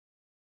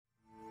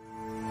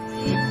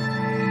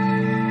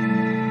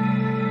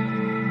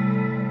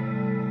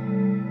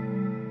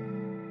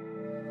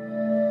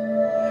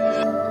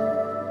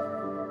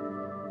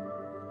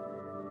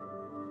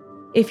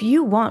If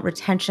you want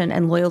retention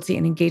and loyalty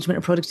and engagement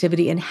and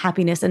productivity and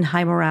happiness and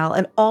high morale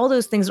and all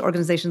those things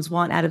organizations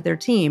want out of their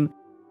team,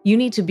 you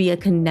need to be a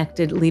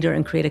connected leader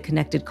and create a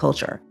connected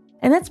culture.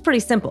 And that's pretty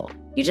simple.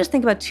 You just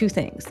think about two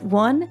things.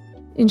 One,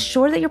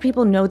 ensure that your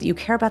people know that you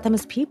care about them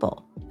as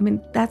people. I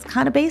mean, that's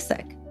kind of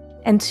basic.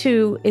 And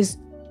two is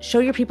show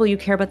your people you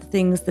care about the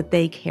things that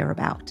they care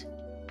about.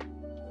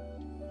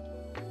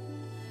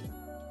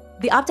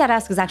 The opt-out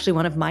ask is actually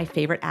one of my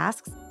favorite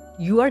asks.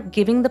 You are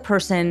giving the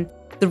person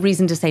the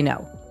reason to say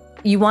no.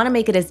 You want to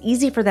make it as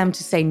easy for them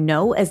to say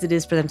no as it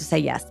is for them to say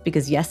yes,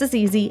 because yes is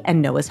easy and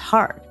no is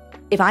hard.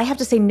 If I have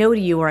to say no to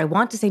you or I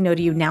want to say no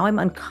to you, now I'm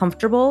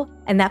uncomfortable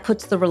and that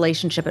puts the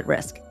relationship at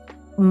risk.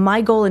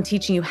 My goal in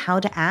teaching you how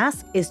to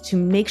ask is to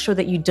make sure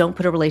that you don't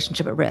put a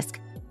relationship at risk.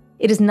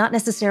 It is not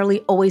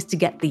necessarily always to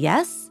get the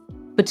yes,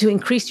 but to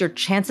increase your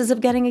chances of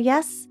getting a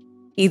yes,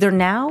 either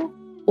now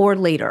or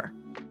later.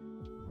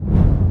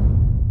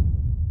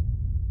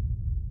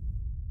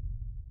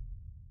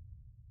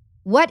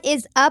 What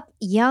is up,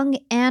 young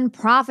and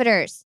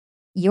profiters?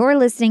 You're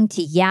listening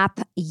to Yap,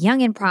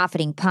 Young and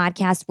Profiting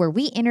podcast, where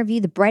we interview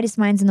the brightest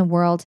minds in the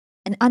world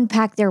and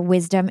unpack their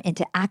wisdom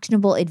into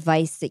actionable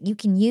advice that you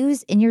can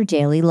use in your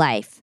daily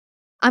life.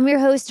 I'm your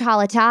host,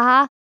 Hala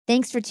Taha.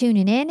 Thanks for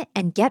tuning in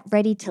and get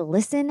ready to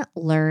listen,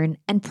 learn,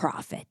 and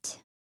profit.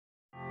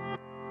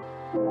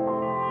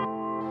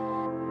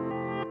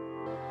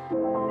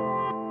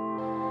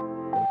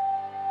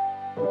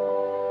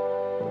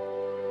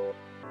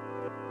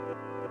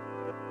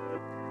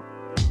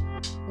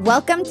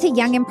 Welcome to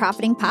Young and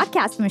Profiting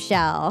Podcast,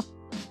 Michelle.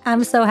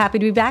 I'm so happy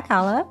to be back,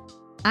 Hala.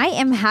 I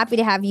am happy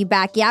to have you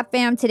back. Yap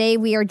fam, today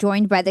we are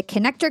joined by the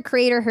connector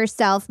creator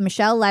herself,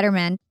 Michelle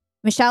Lederman.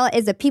 Michelle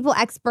is a people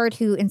expert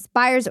who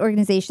inspires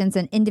organizations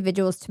and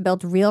individuals to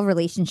build real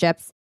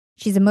relationships.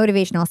 She's a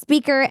motivational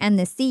speaker and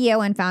the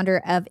CEO and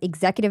founder of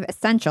Executive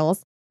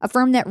Essentials, a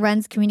firm that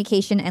runs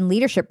communication and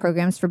leadership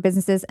programs for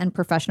businesses and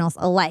professionals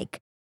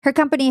alike. Her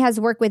company has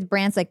worked with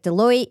brands like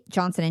Deloitte,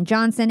 Johnson &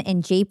 Johnson,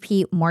 and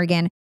JP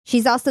Morgan.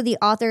 She's also the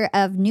author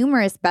of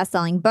numerous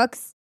best-selling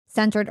books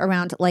centered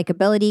around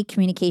likability,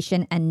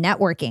 communication, and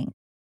networking.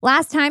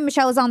 Last time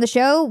Michelle was on the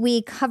show,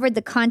 we covered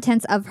the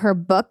contents of her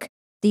book,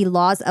 The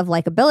Laws of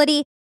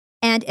Likability.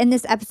 And in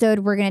this episode,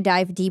 we're going to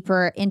dive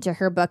deeper into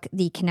her book,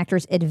 The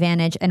Connector's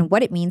Advantage, and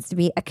what it means to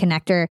be a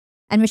connector.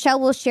 And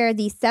Michelle will share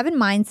the 7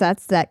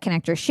 mindsets that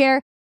connectors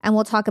share, and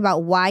we'll talk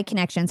about why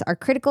connections are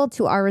critical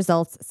to our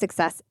results,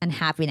 success, and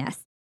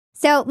happiness.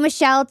 So,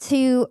 Michelle,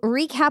 to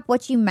recap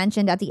what you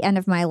mentioned at the end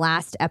of my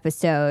last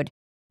episode,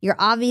 you're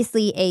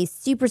obviously a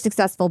super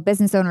successful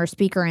business owner,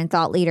 speaker, and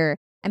thought leader.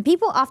 And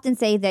people often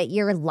say that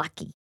you're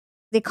lucky.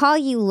 They call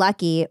you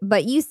lucky,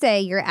 but you say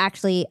you're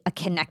actually a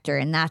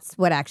connector, and that's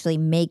what actually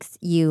makes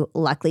you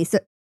lucky. So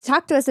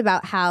talk to us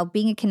about how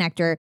being a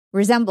connector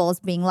resembles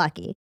being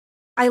lucky.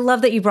 I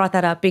love that you brought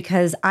that up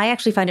because I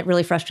actually find it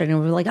really frustrating.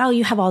 We're like, oh,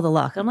 you have all the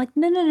luck. I'm like,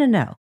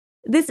 no.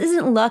 This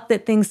isn't luck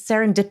that things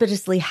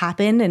serendipitously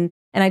happen.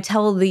 And I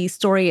tell the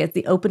story at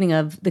the opening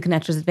of The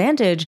Connector's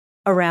Advantage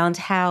around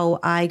how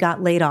I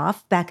got laid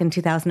off back in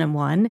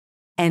 2001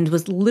 and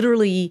was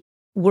literally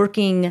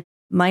working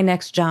my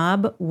next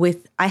job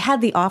I had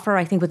the offer,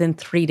 I think, within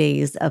 3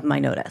 days of my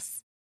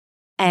notice.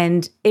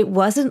 And it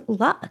wasn't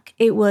luck.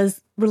 It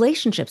was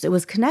relationships. It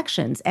was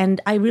connections. And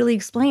I really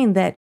explained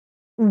that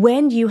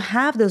when you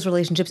have those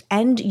relationships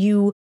and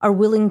you are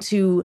willing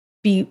to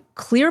be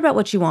clear about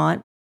what you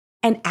want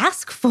and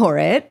ask for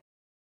it,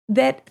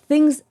 that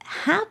things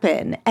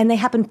happen and they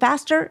happen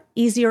faster,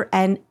 easier,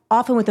 and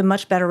often with a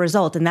much better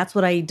result. And that's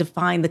what I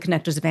define the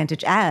Connector's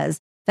Advantage as: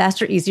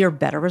 faster, easier,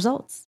 better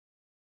results.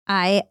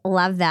 I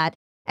love that.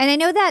 And I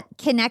know that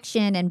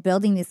connection and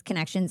building these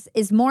connections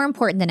is more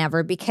important than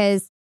ever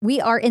because we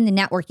are in the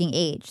networking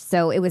age.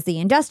 So it was the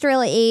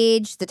industrial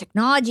age, the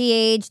technology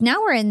age.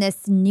 Now we're in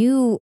this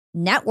new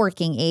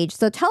networking age.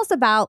 So tell us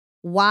about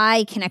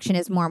why connection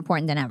is more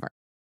important than ever.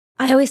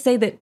 I always say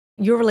that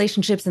your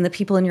relationships and the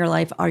people in your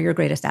life are your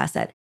greatest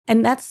asset.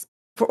 And that's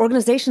for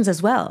organizations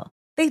as well.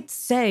 They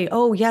say,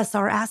 oh, yes,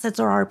 our assets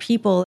are our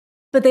people,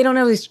 but they don't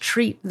always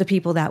treat the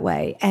people that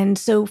way. And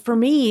so for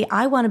me,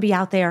 I want to be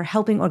out there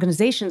helping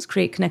organizations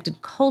create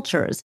connected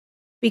cultures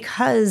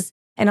because,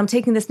 and I'm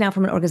taking this now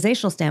from an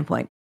organizational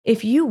standpoint,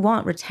 if you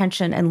want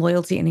retention and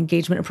loyalty and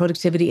engagement and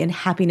productivity and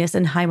happiness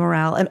and high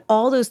morale and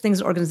all those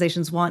things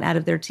organizations want out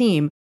of their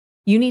team,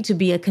 you need to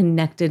be a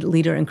connected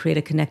leader and create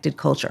a connected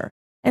culture.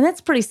 And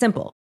that's pretty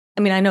simple. I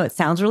mean, I know it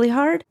sounds really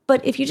hard,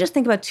 but if you just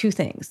think about two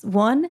things.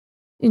 One,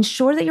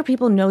 ensure that your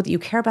people know that you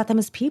care about them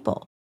as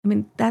people. I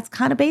mean, that's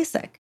kind of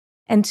basic.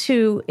 And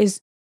two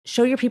is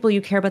show your people you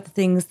care about the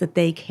things that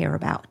they care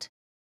about.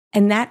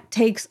 And that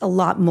takes a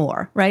lot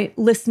more, right?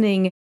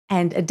 Listening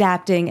and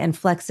adapting and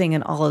flexing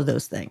and all of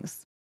those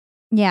things.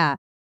 Yeah.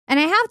 And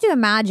I have to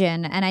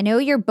imagine, and I know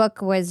your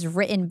book was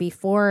written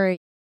before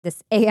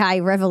this AI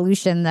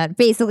revolution that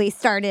basically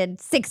started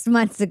 6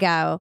 months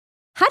ago.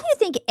 How do you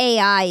think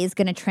AI is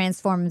going to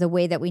transform the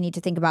way that we need to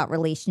think about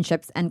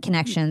relationships and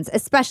connections,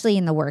 especially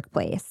in the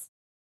workplace?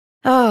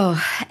 Oh,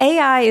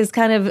 AI is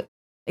kind of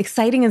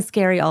exciting and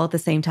scary all at the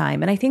same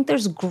time. And I think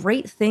there's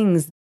great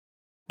things.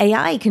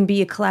 AI can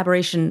be a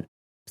collaboration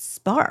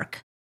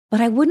spark,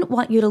 but I wouldn't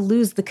want you to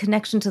lose the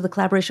connection to the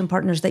collaboration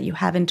partners that you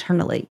have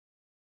internally.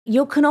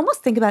 You can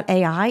almost think about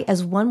AI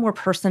as one more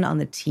person on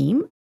the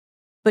team,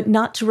 but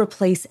not to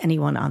replace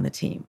anyone on the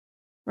team,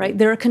 right?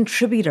 They're a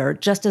contributor,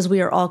 just as we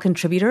are all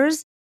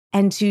contributors,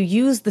 and to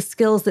use the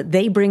skills that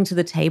they bring to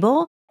the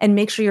table and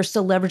make sure you're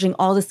still leveraging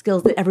all the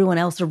skills that everyone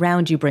else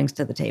around you brings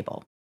to the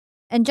table.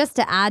 And just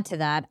to add to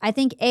that, I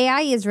think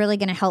AI is really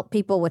going to help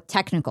people with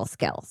technical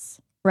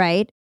skills,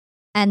 right?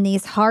 And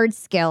these hard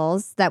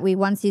skills that we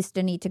once used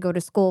to need to go to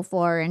school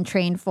for and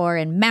train for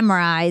and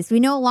memorize, we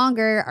no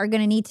longer are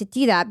going to need to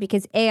do that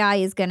because AI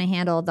is going to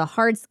handle the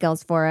hard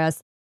skills for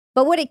us.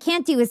 But what it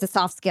can't do is the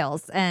soft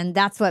skills. And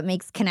that's what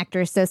makes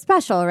connectors so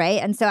special,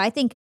 right? And so I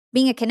think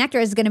being a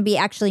connector is going to be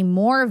actually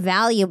more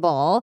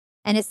valuable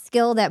and a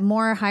skill that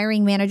more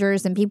hiring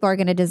managers and people are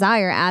going to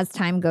desire as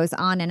time goes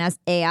on and as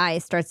AI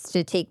starts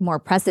to take more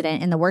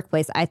precedent in the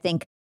workplace. I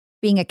think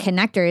being a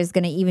connector is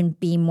going to even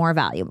be more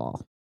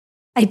valuable.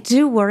 I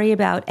do worry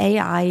about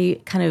AI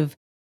kind of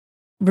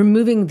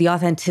removing the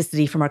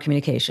authenticity from our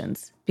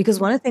communications,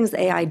 because one of the things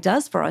AI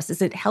does for us is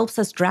it helps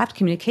us draft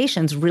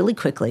communications really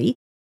quickly,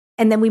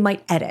 and then we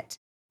might edit,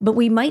 but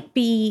we might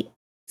be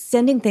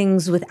sending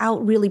things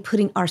without really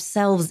putting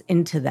ourselves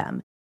into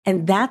them.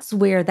 And that's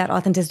where that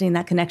authenticity and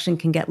that connection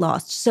can get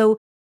lost. So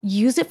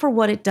use it for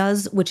what it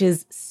does, which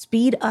is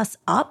speed us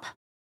up,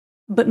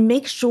 but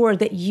make sure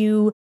that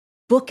you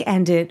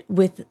bookend it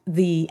with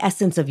the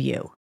essence of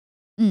you.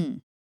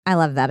 I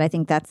love that. I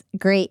think that's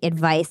great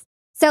advice.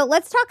 So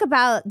let's talk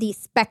about the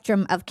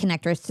spectrum of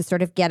connectors to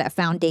sort of get a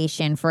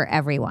foundation for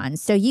everyone.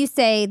 So you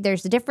say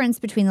there's a difference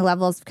between the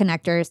levels of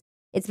connectors.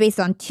 It's based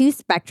on two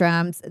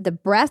spectrums, the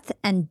breadth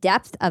and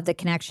depth of the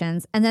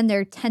connections, and then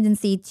their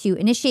tendency to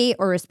initiate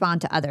or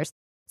respond to others.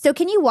 So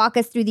can you walk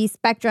us through these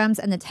spectrums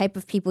and the type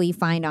of people you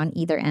find on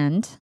either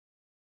end?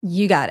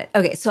 You got it.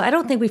 Okay, so I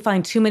don't think we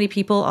find too many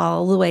people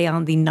all the way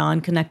on the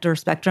non-connector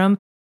spectrum.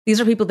 These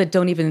are people that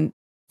don't even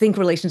think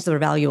relationships are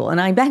valuable. And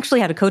I actually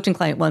had a coaching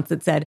client once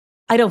that said,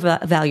 I don't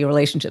value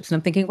relationships. And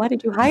I'm thinking, why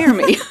did you hire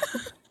me?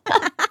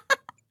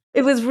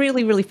 It was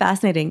really, really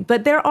fascinating.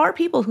 But there are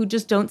people who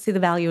just don't see the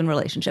value in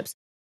relationships.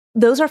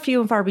 Those are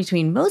few and far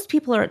between. Most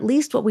people are at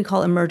least what we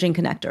call emerging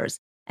connectors.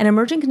 An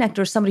emerging connector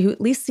is somebody who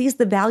at least sees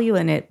the value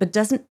in it, but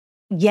doesn't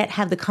yet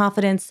have the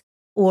confidence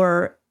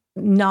or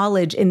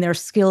knowledge in their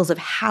skills of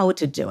how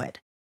to do it.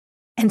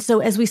 And so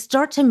as we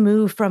start to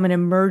move from an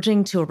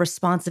emerging to a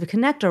responsive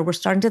connector, we're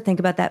starting to think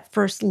about that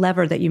first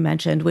lever that you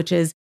mentioned, which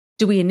is,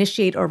 do we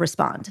initiate or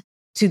respond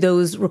to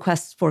those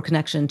requests for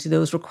connection, to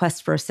those requests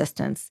for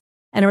assistance?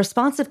 And a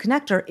responsive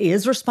connector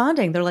is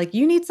responding. They're like,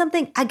 you need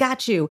something? I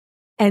got you.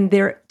 And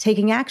they're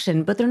taking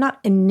action, but they're not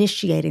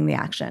initiating the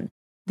action.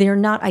 They're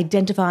not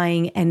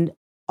identifying and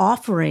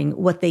offering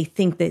what they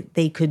think that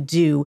they could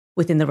do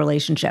within the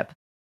relationship.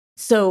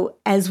 So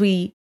as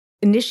we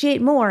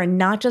initiate more and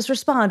not just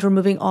respond, we're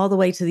moving all the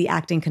way to the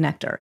acting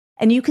connector.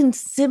 And you can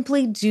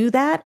simply do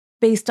that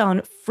based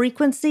on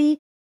frequency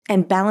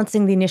and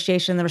balancing the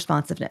initiation and the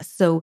responsiveness.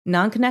 So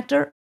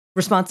non-connector,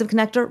 responsive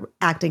connector,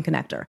 acting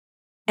connector.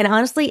 And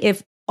honestly,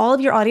 if all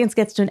of your audience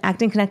gets to an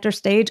acting connector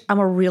stage, I'm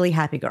a really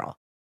happy girl,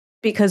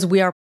 because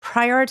we are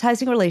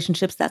prioritizing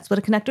relationships. That's what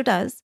a connector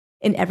does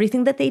in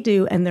everything that they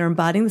do. And they're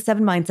embodying the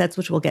 7 mindsets,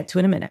 which we'll get to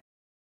in a minute.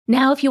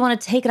 Now, if you want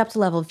to take it up to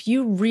level, if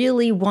you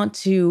really want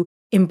to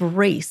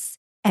embrace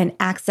and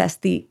access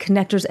the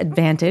connector's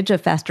advantage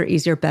of faster,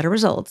 easier, better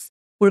results,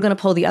 we're going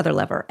to pull the other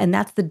lever, and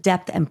that's the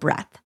depth and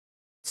breadth.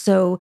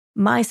 So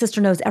my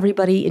sister knows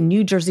everybody in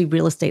New Jersey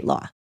real estate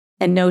law.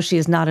 And no, she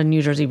is not a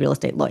New Jersey real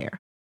estate lawyer,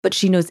 but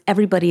she knows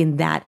everybody in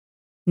that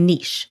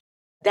niche.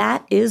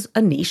 That is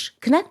a niche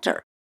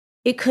connector.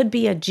 It could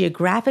be a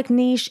geographic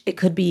niche. It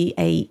could be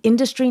an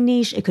industry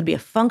niche. It could be a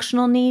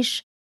functional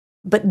niche.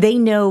 But they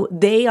know,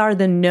 they are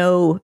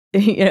the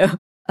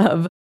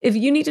of, if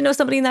you need to know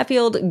somebody in that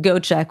field, go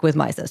check with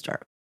my sister.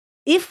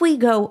 If we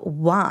go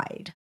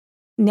wide,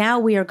 now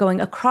we are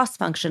going across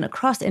function,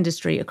 across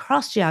industry,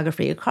 across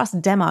geography, across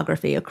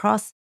demography,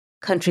 across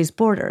countries'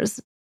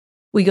 borders.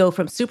 We go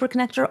from super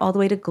connector all the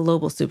way to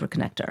global super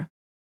connector.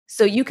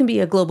 So you can be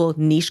a global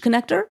niche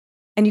connector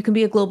and you can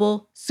be a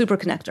global super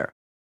connector.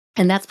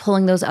 And that's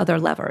pulling those other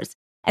levers.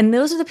 And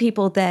those are the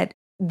people that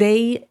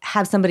they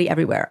have somebody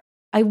everywhere.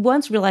 I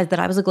once realized that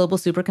I was a global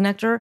super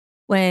connector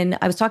when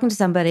I was talking to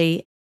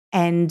somebody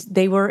and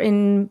they were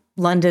in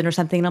London or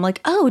something. And I'm like,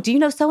 oh, do you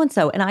know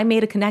so-and-so? And I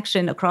made a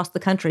connection across the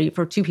country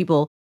for 2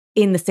 people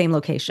in the same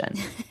location.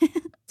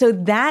 So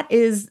that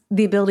is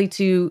the ability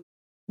to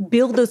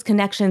build those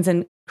connections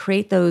and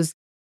create those,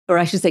 or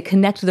I should say,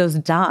 connect those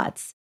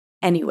dots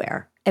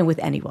anywhere and with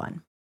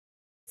anyone.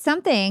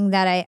 Something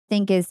that I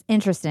think is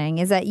interesting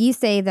is that you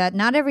say that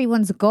not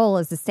everyone's goal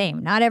is the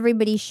same. Not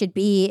everybody should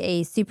be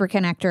a super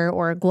connector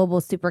or a global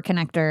super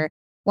connector.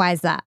 Why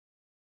is that?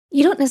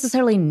 You don't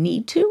necessarily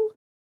need to.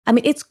 I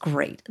mean, it's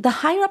great. The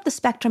higher up the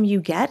spectrum you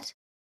get,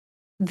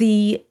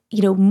 the,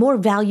 more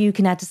value you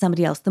can add to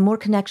somebody else, the more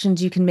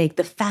connections you can make,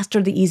 the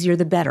faster, the easier,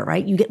 the better,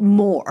 right? You get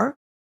more.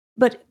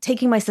 But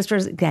taking my sister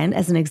again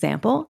as an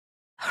example,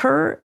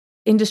 her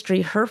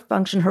industry, her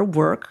function, her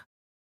work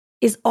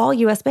is all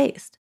US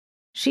based.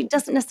 She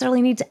doesn't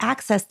necessarily need to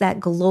access that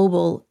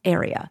global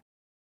area.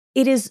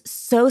 It is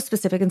so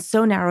specific and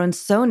so narrow and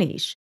so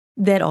niche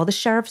that all the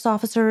sheriff's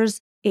officers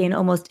in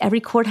almost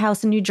every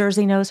courthouse in New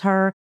Jersey knows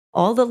her,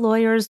 all the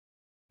lawyers.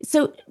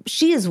 So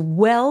she is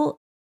well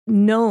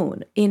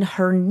known in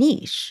her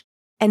niche.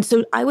 And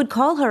so I would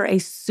call her a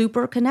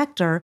super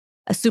connector,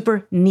 a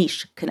super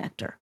niche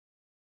connector.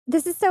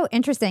 This is so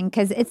interesting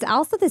because it's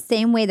also the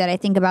same way that I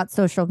think about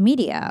social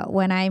media.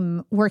 When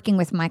I'm working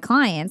with my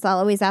clients, I'll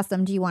always ask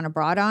them, do you want a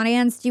broad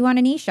audience? Do you want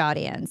a niche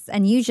audience?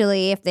 And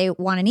usually if they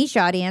want a niche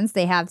audience,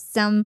 they have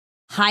some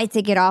high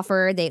ticket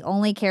offer. They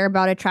only care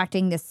about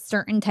attracting this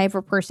certain type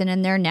of person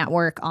in their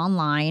network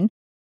online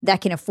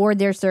that can afford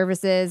their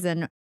services,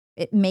 and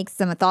it makes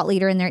them a thought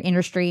leader in their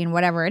industry and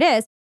whatever it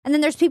is. And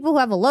then there's people who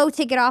have a low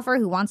ticket offer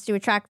who wants to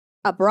attract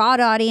a broad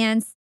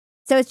audience.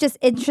 So it's just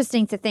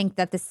interesting to think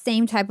that the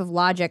same type of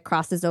logic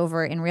crosses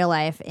over in real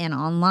life and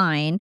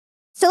online.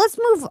 So let's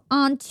move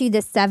on to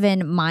the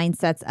 7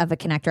 mindsets of a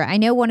connector. I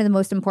know one of the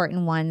most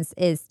important ones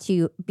is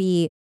to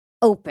be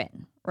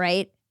open,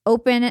 right?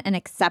 Open and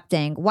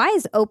accepting. Why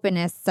is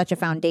openness such a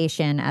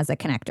foundation as a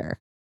connector?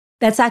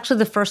 That's actually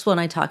the first one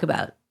I talk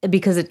about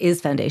because it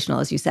is foundational,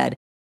 as you said,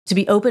 to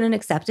be open and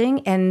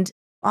accepting. And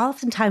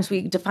oftentimes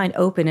we define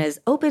open as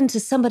open to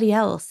somebody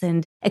else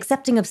and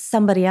accepting of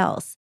somebody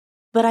else.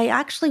 But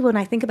when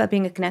I think about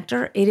being a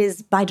connector, it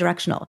is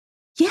bidirectional.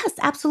 Yes,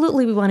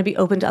 absolutely. We want to be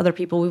open to other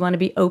people. We want to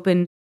be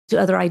open to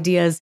other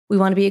ideas. We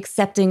want to be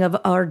accepting of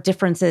our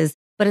differences.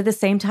 But at the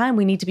same time,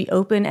 we need to be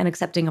open and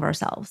accepting of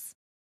ourselves.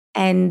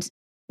 And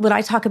what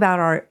I talk about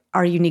are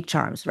our unique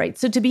charms, right?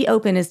 So to be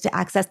open is to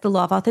access the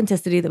law of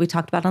authenticity that we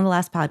talked about on the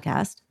last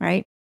podcast,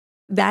 right?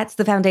 That's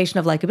the foundation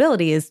of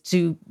likability, is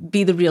to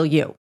be the real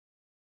you.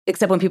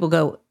 Except when people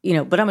go,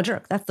 but I'm a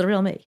jerk. That's the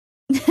real me.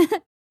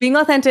 Being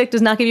authentic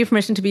does not give you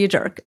permission to be a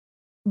jerk.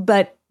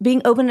 But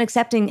being open and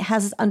accepting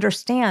has us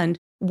understand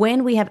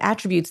when we have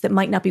attributes that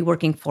might not be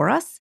working for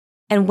us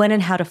and when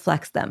and how to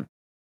flex them.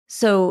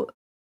 So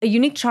a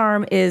unique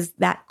charm is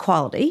that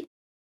quality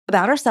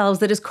about ourselves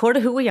that is core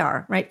to who we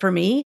are, right? For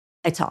me,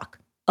 I talk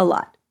a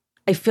lot.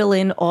 I fill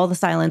in all the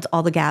silence,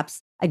 all the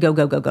gaps. I go,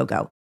 go, go, go,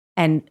 go.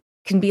 And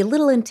can be a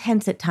little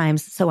intense at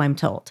times, so I'm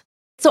told.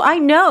 So I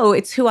know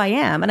it's who I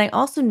am. And I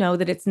also know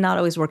that it's not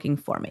always working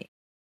for me,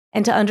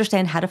 and to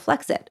understand how to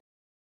flex it.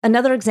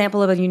 Another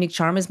example of a unique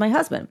charm is my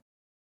husband.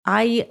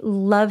 I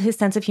love his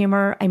sense of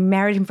humor. I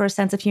married him for a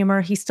sense of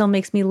humor. He still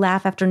makes me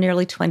laugh after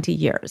nearly 20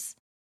 years.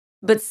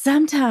 But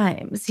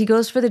sometimes he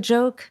goes for the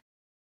joke,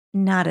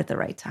 not at the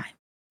right time.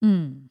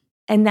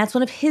 And that's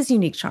one of his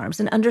unique charms,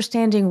 and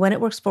understanding when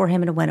it works for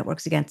him and when it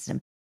works against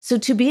him. So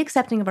to be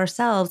accepting of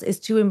ourselves is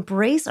to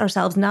embrace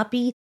ourselves, not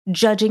be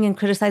judging and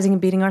criticizing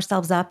and beating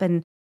ourselves up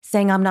and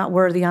saying, I'm not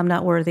worthy, I'm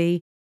not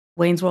worthy.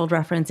 Wayne's World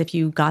reference, if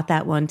you got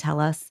that one, tell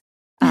us.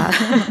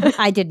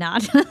 I did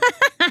not.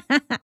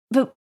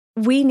 But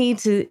we need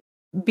to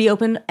be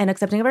open and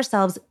accepting of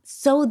ourselves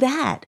so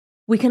that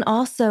we can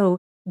also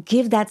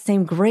give that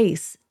same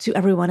grace to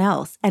everyone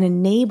else and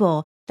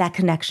enable that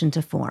connection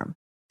to form.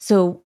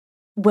 So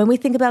when we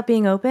think about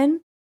being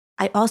open,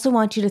 I also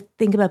want you to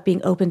think about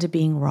being open to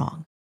being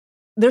wrong.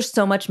 There's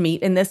so much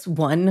meat in this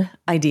one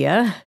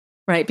idea,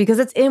 right? Because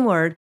it's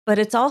inward, but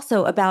it's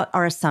also about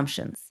our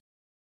assumptions.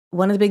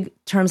 One of the big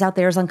terms out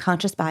there is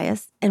unconscious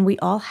bias, and we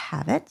all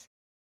have it.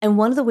 And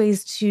one of the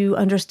ways to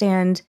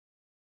understand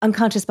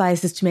unconscious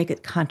bias is to make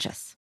it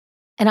conscious.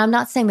 And I'm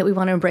not saying that we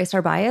want to embrace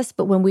our bias,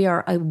 but when we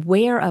are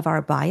aware of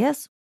our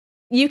bias,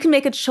 you can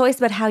make a choice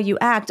about how you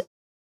act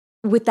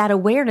with that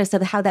awareness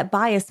of how that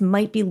bias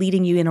might be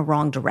leading you in a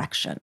wrong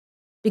direction.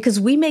 Because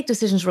we make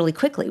decisions really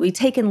quickly. We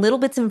take in little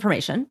bits of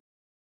information,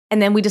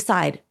 and then we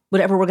decide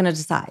whatever we're going to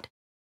decide.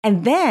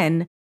 And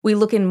then we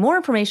look in more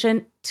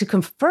information to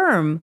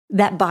confirm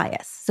that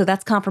bias. So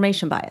that's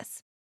confirmation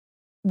bias.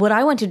 What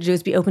I want you to do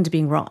is be open to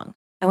being wrong.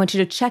 I want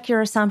you to check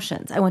your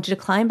assumptions. I want you to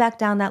climb back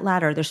down that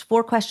ladder. There's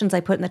 4 questions I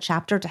put in the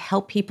chapter to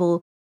help people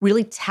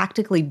really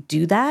tactically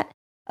do that,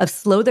 of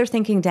slow their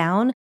thinking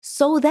down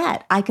so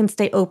that I can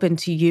stay open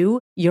to you,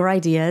 your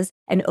ideas,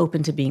 and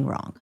open to being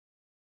wrong.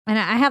 And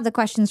I have the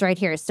questions right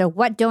here. So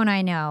what don't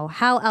I know?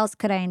 How else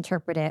could I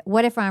interpret it?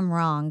 What if I'm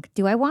wrong?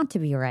 Do I want to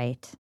be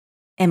right?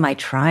 Am I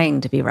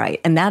trying to be right?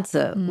 And that's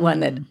one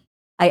that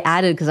I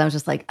added because I was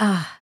just like,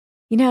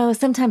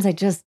 sometimes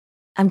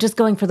I'm just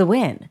going for the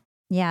win.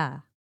 Yeah.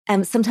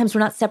 And sometimes we're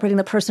not separating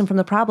the person from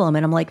the problem.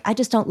 And I'm like, I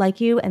just don't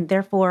like you. And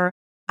therefore,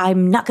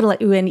 I'm not going to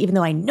let you in, even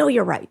though I know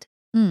you're right.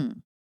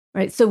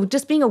 Right. So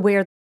just being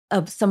aware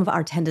of some of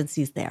our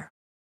tendencies there.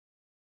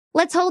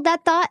 Let's hold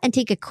that thought and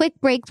take a quick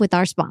break with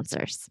our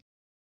sponsors.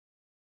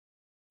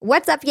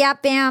 What's up,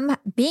 Yap Fam?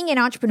 Being an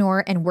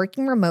entrepreneur and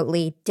working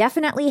remotely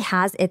definitely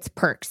has its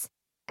perks.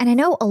 And I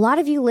know a lot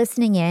of you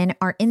listening in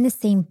are in the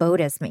same boat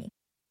as me.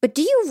 But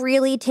do you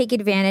really take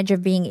advantage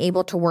of being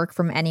able to work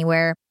from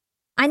anywhere?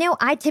 I know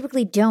I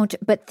typically don't,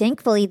 but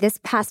thankfully this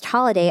past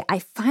holiday, I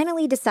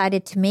finally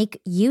decided to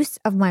make use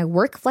of my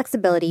work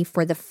flexibility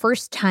for the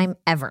first time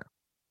ever.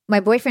 My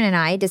boyfriend and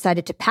I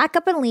decided to pack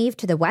up and leave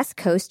to the West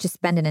Coast to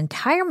spend an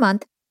entire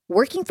month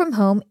working from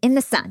home in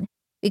the sun.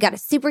 We got a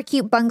super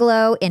cute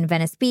bungalow in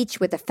Venice Beach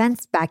with a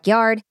fenced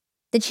backyard.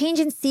 The change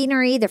in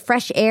scenery, the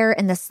fresh air,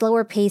 and the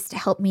slower pace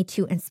helped me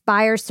to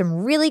inspire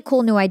some really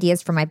cool new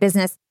ideas for my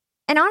business.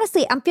 And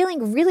honestly, I'm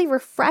feeling really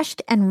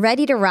refreshed and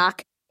ready to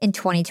rock in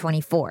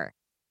 2024.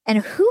 And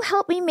who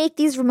helped me make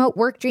these remote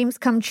work dreams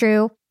come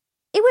true?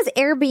 It was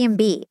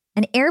Airbnb.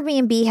 And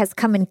Airbnb has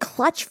come in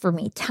clutch for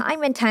me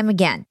time and time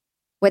again.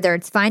 Whether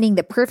it's finding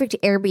the perfect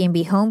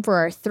Airbnb home for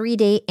our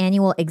 3-day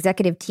annual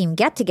executive team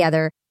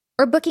get-together,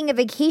 or booking a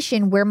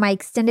vacation where my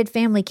extended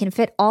family can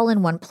fit all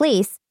in one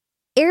place,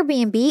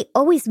 Airbnb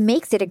always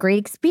makes it a great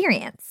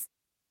experience.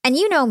 And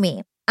you know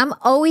me, I'm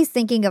always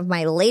thinking of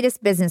my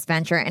latest business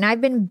venture, and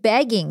I've been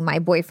begging my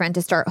boyfriend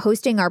to start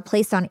hosting our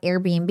place on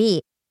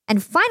Airbnb.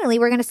 And finally,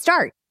 we're going to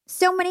start.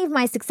 So many of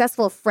my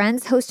successful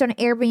friends host on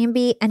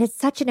Airbnb, and it's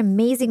such an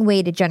amazing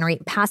way to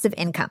generate passive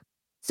income.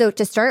 So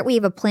to start, we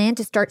have a plan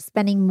to start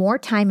spending more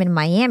time in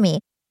Miami,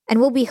 and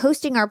we'll be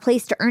hosting our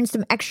place to earn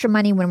some extra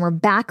money when we're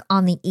back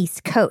on the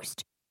East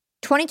Coast.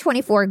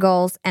 2024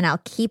 goals, and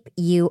I'll keep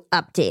you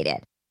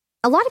updated.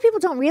 A lot of people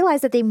don't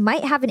realize that they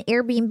might have an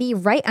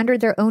Airbnb right under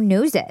their own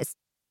noses.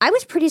 I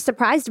was pretty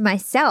surprised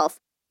myself.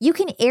 You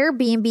can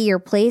Airbnb your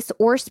place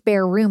or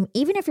spare room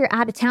even if you're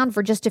out of town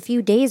for just a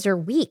few days or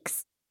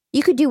weeks.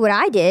 You could do what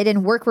I did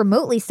and work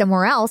remotely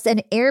somewhere else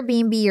and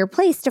Airbnb your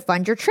place to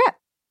fund your trip.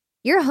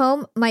 Your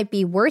home might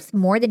be worth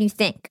more than you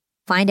think.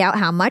 Find out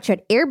how much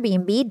at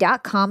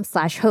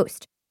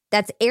airbnb.com/host.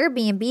 That's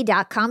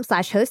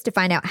airbnb.com/host to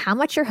find out how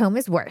much your home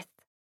is worth.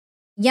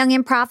 Young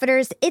and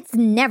profiters, it's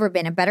never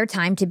been a better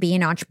time to be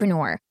an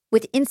entrepreneur.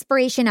 With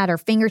inspiration at our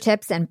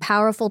fingertips and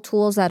powerful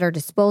tools at our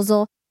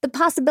disposal, the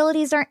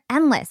possibilities are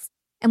endless.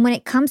 And when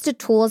it comes to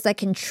tools that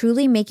can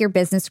truly make your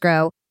business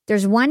grow,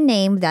 there's one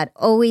name that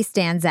always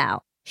stands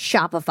out: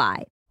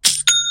 Shopify.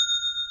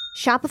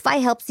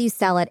 Shopify helps you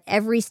sell at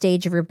every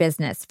stage of your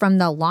business, from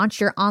the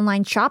launch your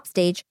online shop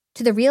stage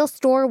to the real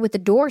store with the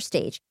door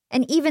stage,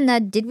 and even the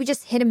did we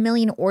just hit 1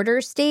 million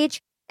orders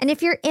stage? And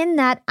if you're in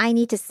that I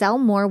need to sell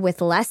more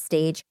with less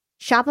stage,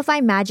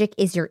 Shopify Magic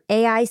is your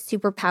AI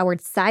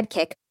superpowered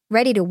sidekick,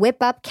 ready to whip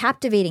up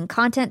captivating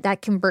content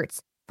that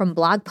converts from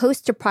blog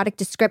posts to product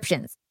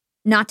descriptions.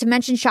 Not to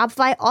mention,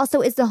 Shopify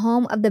also is the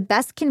home of the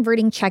best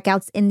converting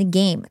checkouts in the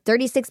game,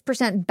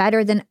 36%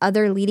 better than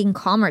other leading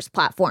commerce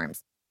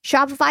platforms.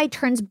 Shopify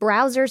turns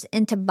browsers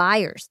into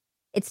buyers.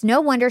 It's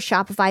no wonder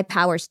Shopify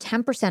powers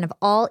 10% of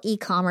all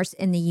e-commerce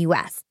in the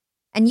US.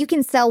 And you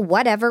can sell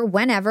whatever,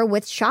 whenever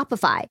with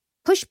Shopify.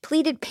 Push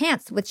pleated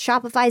pants with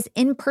Shopify's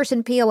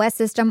in-person POS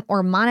system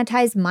or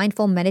monetize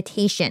mindful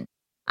meditation.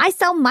 I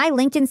sell my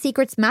LinkedIn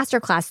Secrets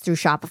Masterclass through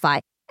Shopify,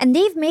 and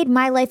they've made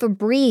my life a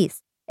breeze.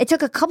 It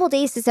took a couple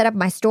days to set up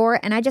my store,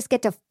 and I just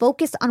get to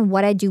focus on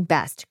what I do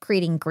best,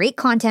 creating great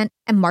content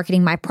and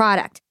marketing my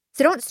product.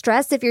 So don't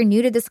stress if you're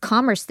new to this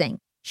commerce thing.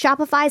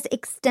 Shopify's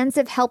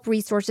extensive help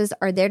resources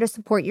are there to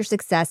support your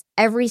success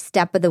every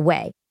step of the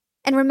way.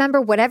 And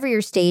remember, whatever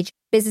your stage,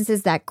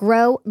 businesses that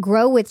grow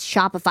with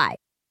Shopify.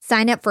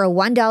 Sign up for a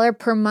 $1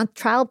 per month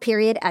trial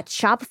period at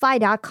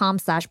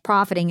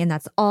shopify.com/profiting, and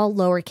that's all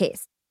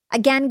lowercase.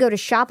 Again, go to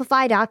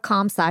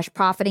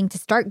shopify.com/profiting to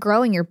start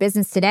growing your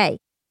business today.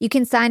 You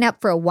can sign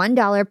up for a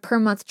 $1 per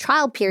month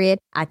trial period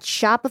at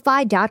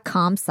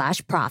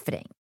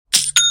shopify.com/profiting.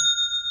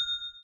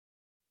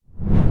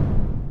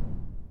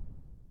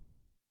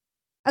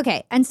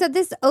 Okay, and so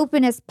this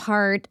openness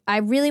part, I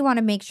really want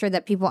to make sure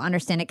that people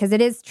understand it because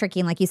it is tricky.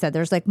 And like you said,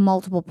 there's like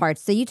multiple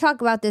parts. So you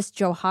talk about this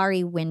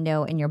Johari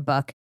window in your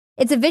book.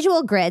 It's a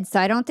visual grid,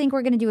 so I don't think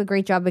we're going to do a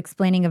great job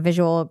explaining a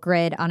visual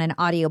grid on an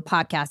audio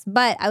podcast.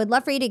 But I would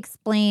love for you to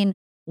explain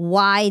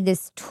why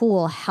this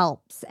tool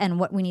helps and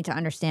what we need to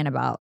understand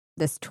about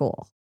this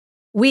tool.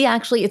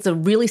 It's a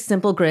really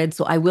simple grid,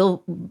 so I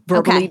will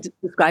verbally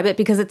describe it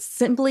because it's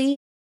simply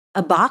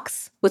a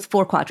box with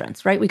 4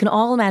 quadrants, right? We can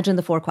all imagine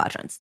the 4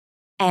 quadrants.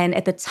 And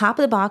at the top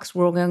of the box,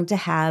 we're going to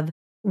have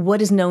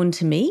what is known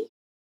to me.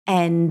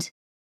 And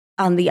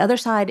on the other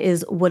side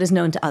is what is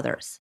known to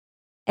others.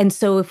 And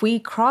so if we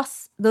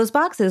cross those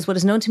boxes, what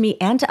is known to me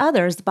and to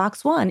others,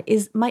 box 1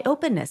 is my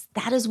openness.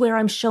 That is where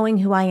I'm showing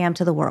who I am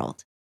to the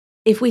world.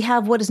 If we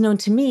have what is known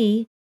to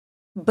me,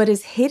 but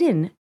is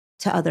hidden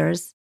to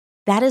others,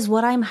 that is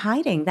what I'm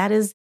hiding. That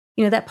is,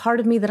 that part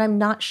of me that I'm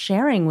not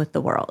sharing with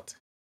the world.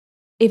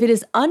 If it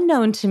is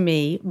unknown to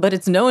me, but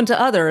it's known to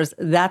others,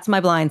 that's my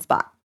blind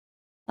spot.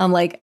 I'm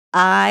like,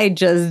 I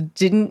just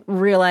didn't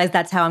realize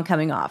that's how I'm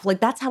coming off. Like,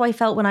 that's how I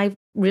felt when I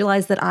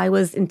realized that I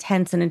was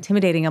intense and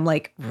intimidating. I'm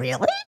like,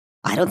 really?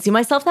 I don't see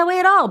myself that way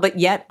at all. But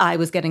yet I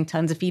was getting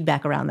tons of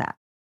feedback around that.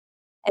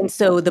 And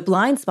so the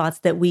blind spots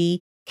that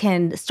we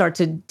can start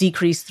to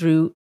decrease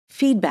through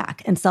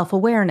feedback and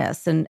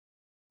self-awareness and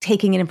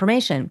taking in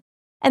information.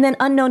 And then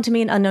unknown to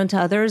me and unknown to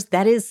others,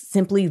 that is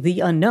simply the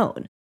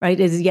unknown, right?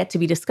 It is yet to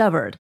be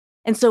discovered.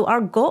 And so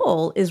our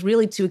goal is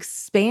really to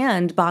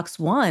expand box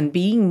one,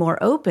 being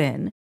more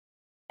open.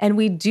 And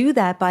we do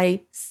that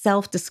by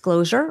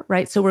self-disclosure,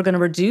 right? So we're going to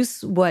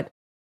reduce what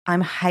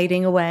I'm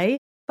hiding away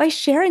by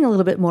sharing a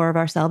little bit more of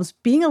ourselves,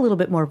 being a little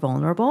bit more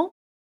vulnerable,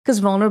 because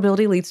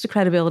vulnerability leads to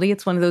credibility.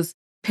 It's one of those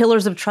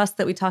pillars of trust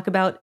that we talk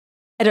about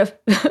at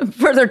a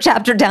further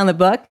chapter down the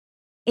book.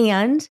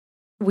 And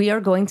we are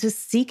going to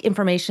seek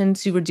information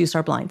to reduce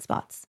our blind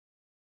spots.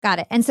 Got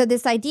it. And so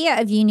this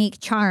idea of unique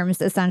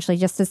charms, essentially,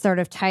 just to sort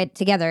of tie it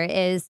together,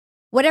 is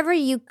whatever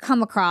you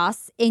come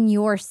across in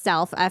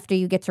yourself after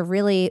you get to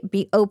really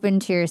be open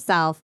to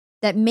yourself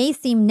that may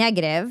seem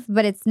negative,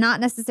 but it's not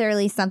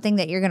necessarily something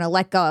that you're going to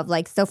let go of.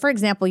 Like, so for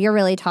example, you're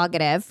really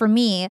talkative. For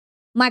me,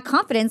 my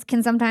confidence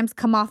can sometimes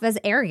come off as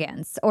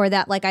arrogance or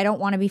that like I don't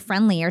want to be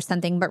friendly or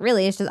something, but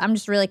really it's just I'm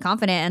just really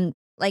confident and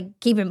like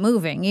keep it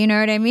moving. You know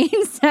what I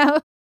mean? So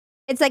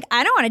it's like,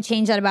 I don't want to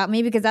change that about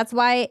me because that's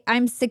why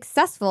I'm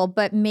successful,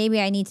 but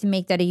maybe I need to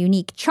make that a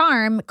unique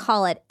charm,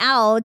 call it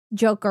out,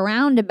 joke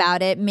around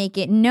about it, make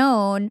it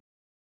known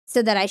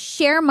so that I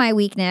share my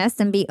weakness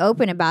and be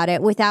open about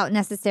it without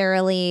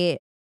necessarily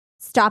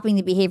stopping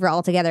the behavior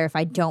altogether if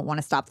I don't want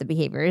to stop the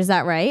behavior. Is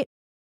that right?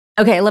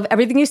 Okay, I love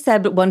everything you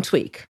said, but one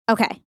tweak.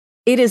 Okay.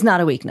 It is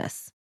not a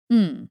weakness.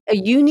 A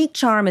unique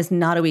charm is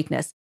not a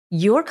weakness.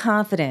 Your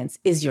confidence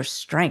is your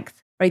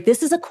strength, right?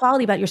 This is a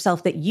quality about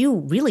yourself that you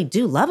really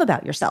do love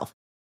about yourself.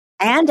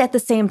 And at the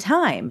same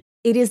time,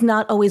 it is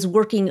not always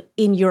working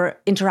in your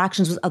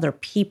interactions with other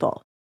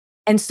people.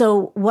 And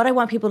so what I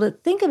want people to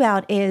think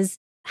about is,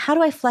 how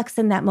do I flex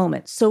in that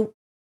moment? So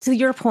to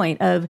your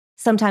point of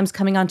sometimes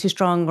coming on too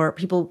strong or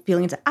people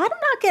feeling into, I'm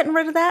not getting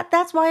rid of that.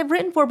 That's why I've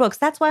written 4 books.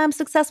 That's why I'm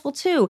successful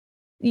too.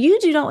 You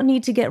do not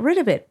need to get rid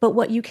of it. But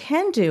what you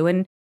can do,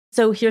 and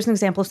so here's an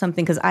example of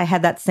something, because I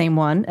had that same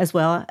one as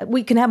well.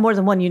 We can have more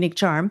than one unique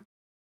charm.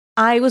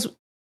 I was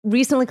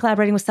recently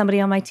collaborating with somebody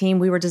on my team.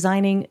 We were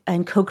designing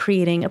and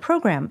co-creating a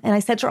program. And I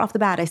said to her off the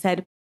bat, I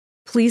said,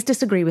 please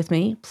disagree with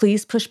me.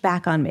 Please push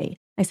back on me.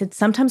 I said,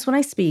 sometimes when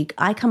I speak,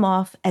 I come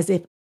off as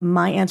if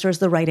my answer is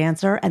the right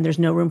answer and there's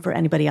no room for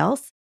anybody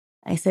else.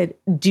 I said,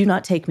 do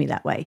not take me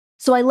that way.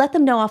 So I let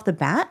them know off the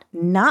bat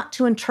not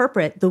to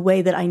interpret the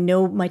way that I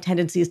know my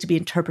tendency is to be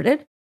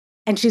interpreted.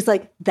 And she's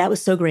like, that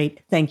was so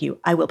great. Thank you.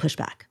 I will push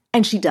back.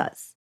 And she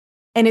does.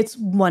 And it's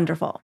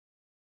wonderful.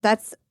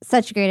 That's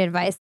such great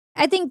advice.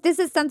 I think this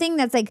is something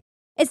that's like,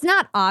 it's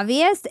not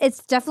obvious.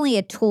 It's definitely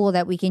a tool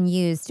that we can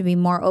use to be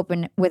more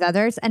open with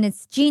others. And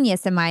it's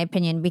genius, in my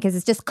opinion, because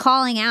it's just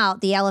calling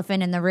out the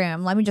elephant in the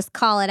room. Let me just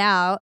call it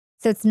out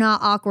so it's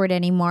not awkward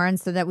anymore and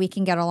so that we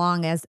can get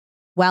along as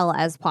well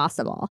as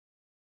possible.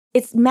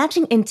 It's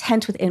matching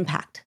intent with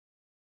impact.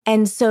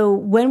 And so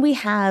when we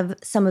have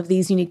some of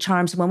these unique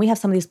charms, when we have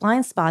some of these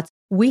blind spots,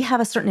 we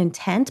have a certain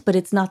intent, but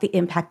it's not the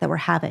impact that we're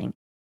having.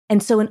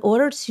 And so in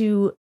order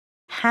to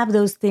have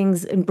those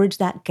things and bridge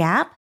that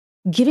gap,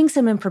 giving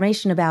some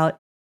information about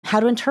how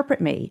to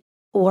interpret me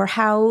or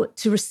how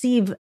to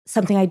receive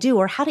something I do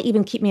or how to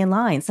even keep me in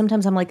line.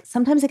 Sometimes I'm like,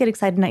 sometimes I get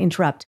excited and I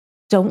interrupt.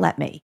 Don't let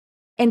me.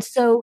 And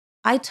so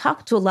I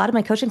talk to a lot of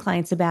my coaching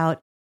clients about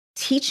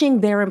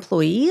teaching their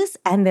employees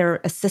and their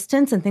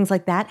assistants and things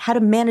like that, how to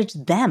manage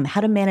them, how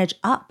to manage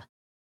up.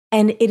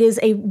 And it is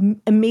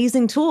an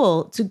amazing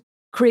tool to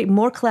create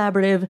more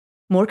collaborative,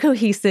 more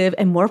cohesive,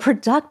 and more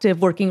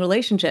productive working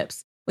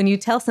relationships when you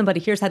tell somebody,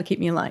 here's how to keep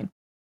me in line.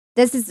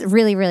 This is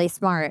really, really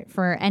smart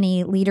for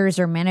any leaders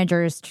or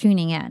managers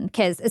tuning in,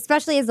 because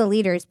especially as the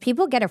leaders,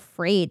 people get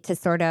afraid to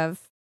sort of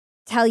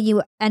tell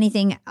you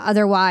anything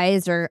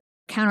otherwise or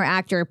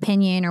counteract your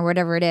opinion or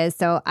whatever it is.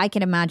 So I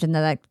can imagine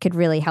that that could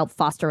really help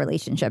foster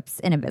relationships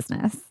in a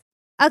business.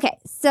 Okay,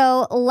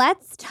 so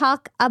let's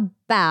talk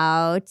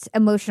about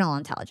emotional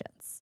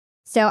intelligence.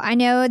 So I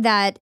know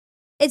that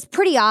it's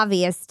pretty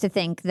obvious to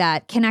think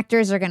that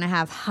connectors are going to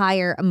have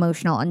higher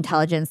emotional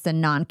intelligence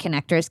than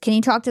non-connectors. Can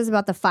you talk to us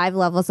about the 5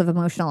 levels of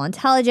emotional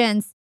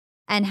intelligence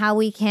and how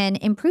we can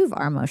improve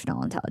our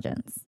emotional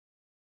intelligence?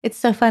 It's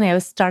so funny. I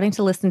was starting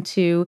to listen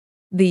to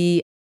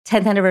the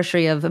 10th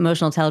anniversary of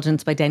Emotional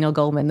Intelligence by Daniel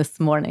Goleman this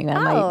morning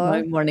on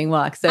my morning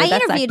walk. So I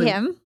that's interviewed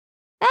him.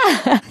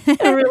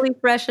 really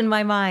fresh in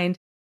my mind.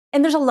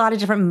 And there's a lot of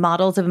different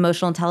models of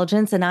emotional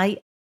intelligence. And I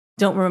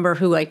don't remember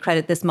who I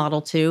credit this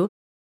model to,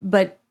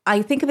 but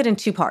I think of it in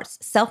 2 parts,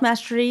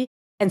 self-mastery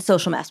and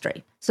social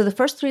mastery. So the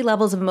first 3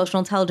 levels of emotional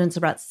intelligence are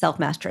about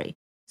self-mastery.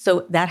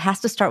 So that has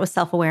to start with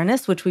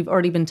self-awareness, which we've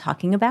already been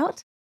talking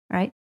about,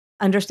 right?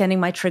 Understanding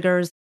my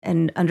triggers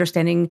and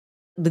understanding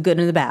the good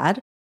and the bad.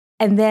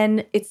 And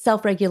then it's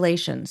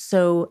self-regulation.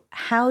 So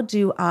how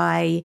do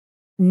I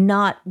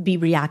not be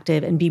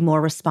reactive and be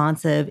more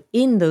responsive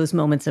in those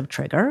moments of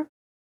trigger?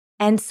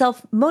 And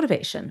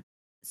self-motivation.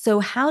 So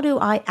how do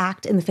I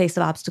act in the face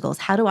of obstacles?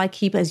 How do I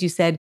keep, as you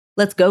said,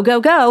 let's go, go,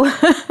 go.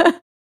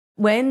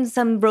 When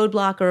some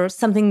roadblock or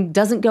something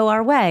doesn't go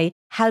our way,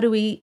 how do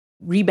we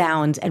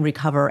rebound and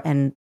recover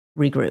and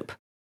regroup?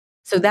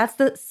 So that's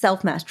the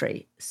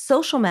self-mastery.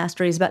 Social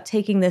mastery is about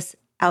taking this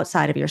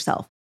outside of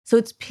yourself. So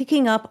it's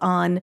picking up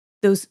on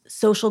those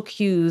social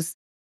cues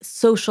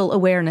social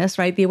awareness,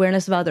 right? The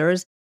awareness of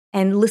others,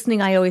 and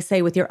listening, I always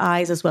say, with your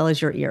eyes as well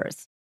as your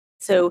ears.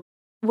 So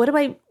what am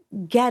I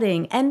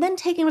getting? And then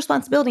taking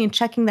responsibility and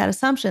checking that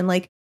assumption.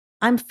 Like,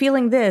 I'm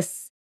feeling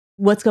this,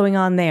 what's going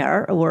on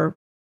there? Or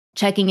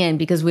checking in,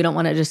 because we don't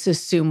want to just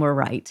assume we're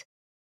right.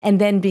 And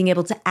then being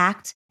able to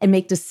act and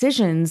make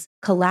decisions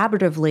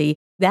collaboratively.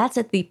 That's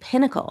at the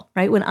pinnacle,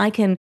 right? When I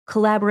can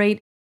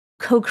collaborate,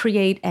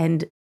 co-create,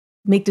 and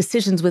make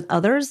decisions with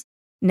others,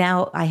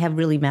 now I have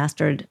really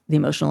mastered the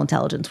emotional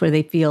intelligence where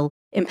they feel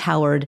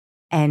empowered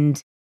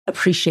and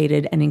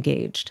appreciated and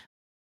engaged.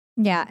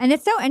 Yeah. And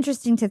it's so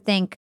interesting to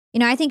think,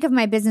 I think of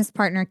my business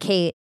partner,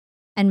 Kate,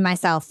 and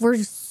myself. We're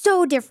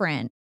so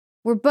different.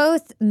 We're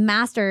both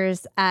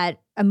masters at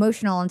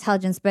emotional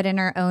intelligence, but in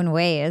our own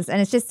ways.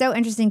 And it's just so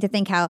interesting to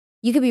think how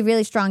you could be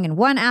really strong in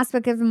one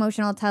aspect of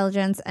emotional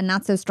intelligence and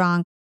not so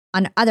strong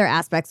on other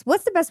aspects.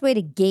 What's the best way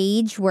to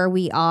gauge where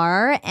we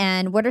are?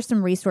 And what are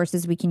some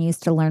resources we can use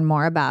to learn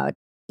more about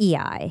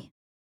EI?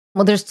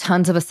 Well, there's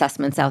tons of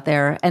assessments out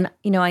there. And,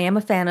 I am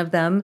a fan of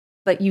them,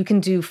 but you can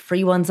do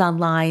free ones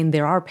online.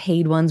 There are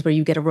paid ones where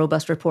you get a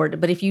robust report.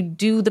 But if you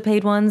do the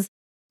paid ones,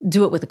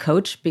 do it with a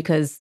coach,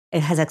 because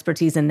it has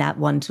expertise in that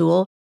one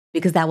tool,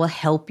 because that will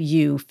help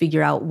you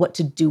figure out what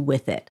to do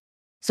with it.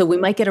 So we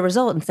might get a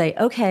result and say,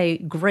 okay,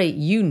 great.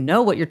 You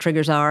know what your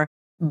triggers are,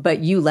 but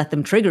you let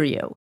them trigger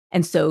you.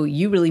 And so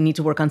you really need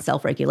to work on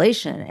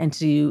self-regulation and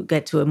to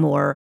get to a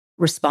more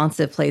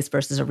responsive place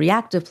versus a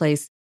reactive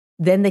place.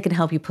 Then they can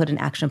help you put an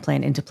action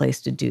plan into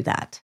place to do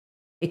that.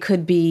 It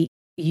could be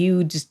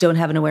you just don't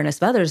have an awareness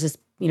of others. It's,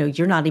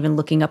 you're not even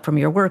looking up from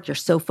your work. You're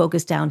so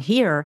focused down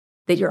here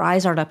that your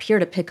eyes aren't up here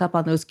to pick up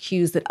on those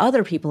cues that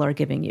other people are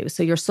giving you.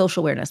 So your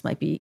social awareness might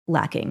be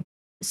lacking.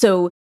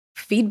 So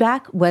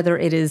feedback, whether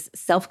it is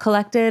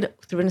self-collected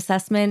through an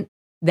assessment,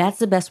 that's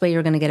the best way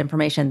you're going to get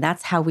information.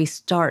 That's how we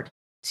start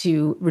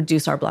to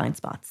reduce our blind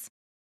spots.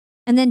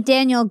 And then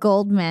Daniel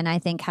Goldman, I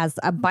think, has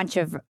a bunch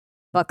of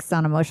books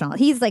on emotional.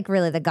 He's like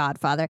really the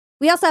godfather.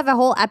 We also have a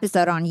whole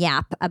episode on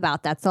Yap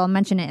about that. So I'll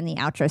mention it in the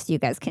outro so you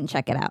guys can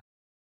check it out.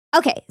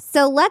 Okay,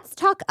 so let's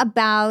talk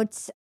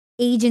about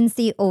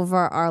agency over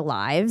our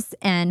lives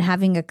and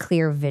having a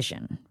clear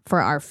vision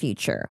for our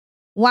future.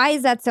 Why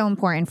is that so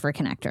important for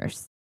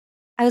connectors?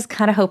 I was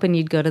kind of hoping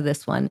you'd go to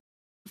this one.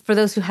 For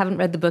those who haven't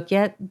read the book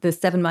yet, the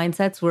 7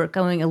 mindsets, we're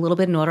going a little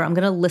bit in order. I'm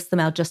going to list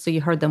them out just so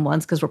you heard them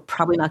once, because we're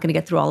probably not going to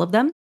get through all of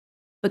them.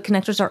 But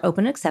connectors are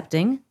open and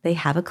accepting. They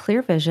have a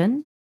clear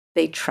vision.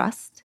 They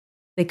trust.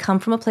 They come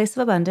from a place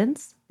of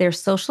abundance. They're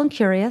social and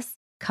curious,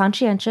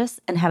 conscientious,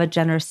 and have a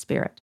generous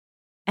spirit.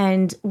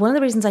 And one of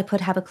the reasons I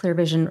put have a clear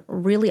vision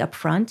really up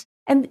front,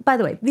 and by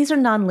the way, these are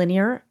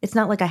nonlinear. It's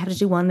not like I have to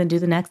do one, then do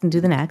the next, and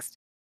do the next.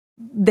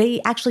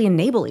 They actually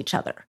enable each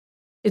other.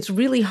 It's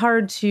really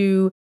hard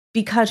to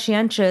be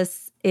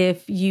conscientious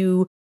if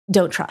you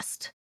don't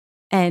trust,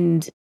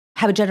 and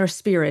have a generous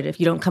spirit if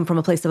you don't come from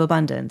a place of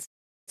abundance.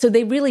 So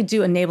they really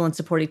do enable and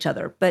support each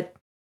other. But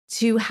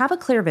to have a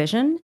clear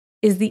vision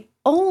is the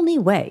only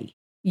way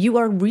you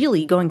are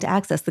really going to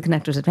access the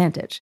connector's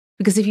advantage.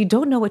 Because if you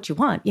don't know what you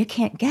want, you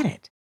can't get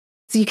it.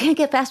 So you can't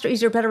get faster,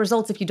 easier, better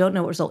results if you don't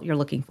know what result you're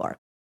looking for.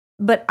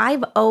 But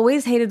I've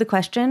always hated the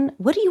question,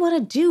 what do you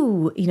want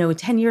to do,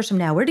 10 years from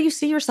now? Where do you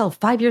see yourself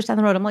 5 years down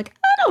the road? I'm like,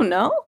 I don't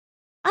know.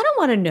 I don't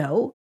want to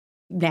know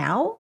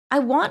now. I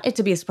want it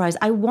to be a surprise.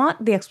 I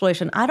want the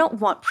exploration. I don't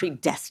want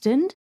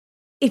predestined.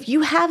 If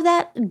you have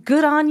that,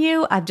 good on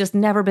you. I've just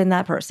never been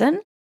that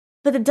person.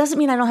 But it doesn't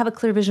mean I don't have a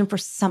clear vision for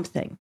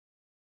something.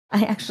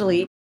 I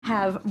actually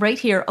have right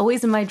here,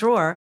 always in my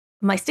drawer,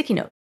 my sticky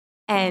note.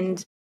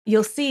 And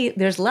you'll see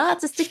there's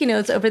lots of sticky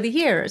notes over the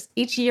years.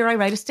 Each year I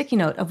write a sticky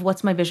note of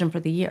what's my vision for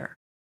the year.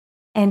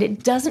 And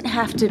it doesn't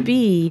have to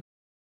be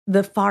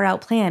the far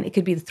out plan. It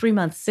could be the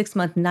 3-month,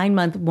 6-month,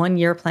 9-month,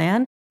 1-year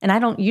plan. And I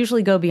don't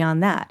usually go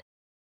beyond that.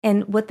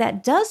 And what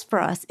that does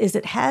for us is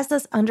it has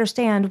us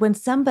understand when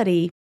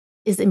somebody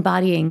is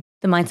embodying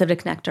the mindset of a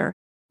connector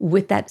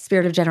with that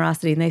spirit of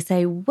generosity. And they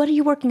say, what are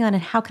you working on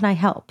and how can I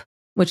help?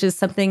 Which is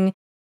something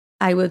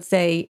I would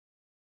say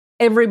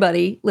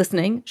everybody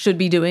listening should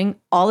be doing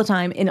all the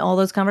time in all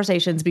those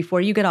conversations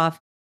before you get off.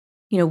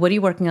 What are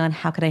you working on?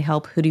 How can I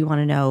help? Who do you want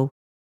to know?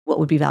 What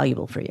would be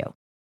valuable for you?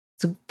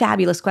 It's a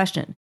fabulous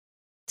question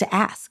to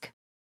ask.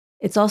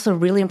 It's also a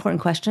really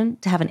important question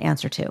to have an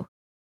answer to.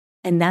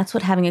 And that's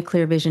what having a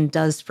clear vision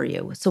does for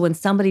you. So when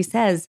somebody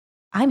says,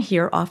 I'm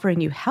here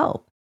offering you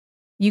help,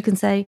 you can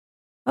say,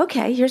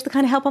 okay, here's the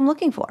kind of help I'm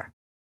looking for.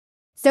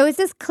 So is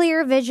this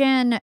clear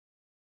vision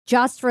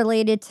just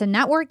related to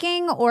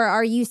networking, or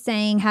are you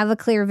saying have a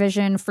clear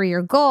vision for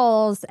your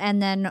goals,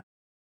 and then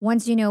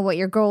once you know what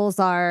your goals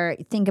are,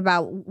 think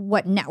about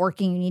what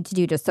networking you need to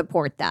do to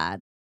support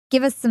that?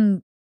 Give us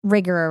some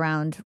rigor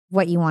around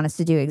what you want us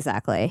to do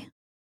exactly.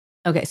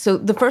 Okay, so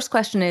the first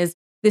question is,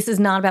 this is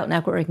not about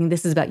networking.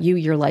 This is about you,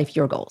 your life,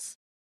 your goals.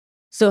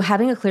 So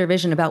having a clear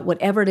vision about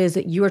whatever it is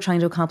that you are trying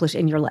to accomplish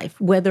in your life,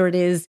 whether it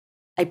is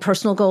a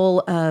personal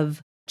goal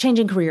of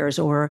changing careers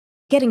or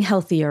getting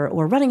healthier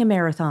or running a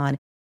marathon,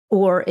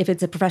 or if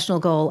it's a professional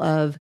goal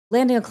of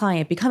landing a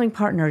client, becoming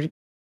partner,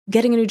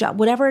 getting a new job,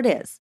 whatever it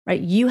is,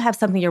 right? You have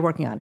something you're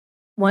working on.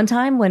 One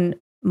time when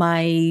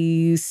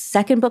my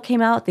second book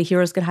came out, the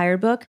Heroes Get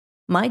Hired book,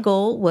 my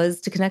goal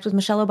was to connect with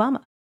Michelle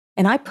Obama.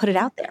 And I put it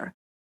out there.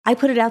 I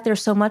put it out there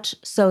so much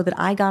so that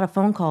I got a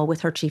phone call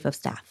with her chief of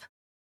staff.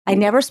 I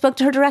never spoke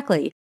to her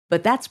directly,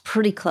 but that's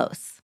pretty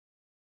close.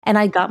 And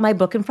I got my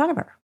book in front of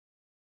her.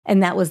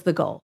 And that was the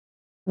goal.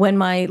 When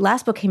my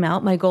last book came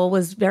out, my goal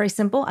was very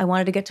simple. I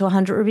wanted to get to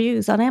 100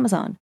 reviews on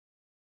Amazon.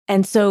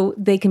 And so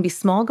they can be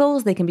small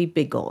goals, they can be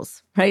big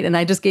goals, right? And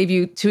I just gave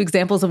you 2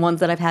 examples of ones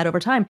that I've had over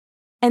time.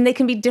 And they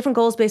can be different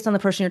goals based on the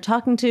person you're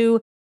talking to.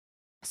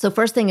 So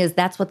first thing is,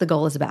 that's what the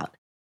goal is about.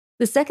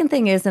 The second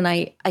thing is, and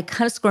I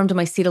kind of squirmed to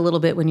my seat a little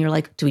bit when you're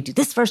like, do we do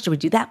this first? Do we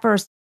do that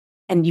first?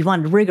 And you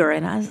wanted rigor.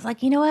 And I was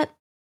like, you know what?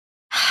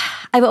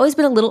 I've always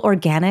been a little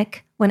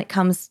organic when it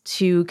comes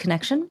to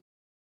connection.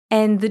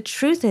 And the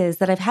truth is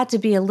that I've had to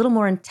be a little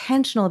more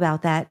intentional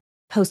about that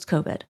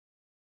post-COVID.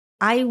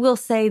 I will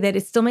say that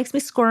it still makes me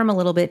squirm a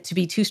little bit to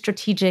be too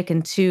strategic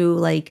and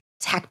too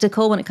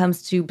tactical when it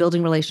comes to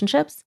building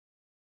relationships.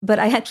 But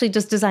I actually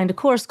just designed a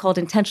course called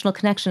Intentional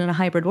Connection in a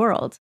Hybrid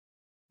World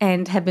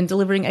and have been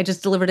delivering. I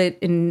just delivered it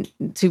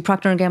to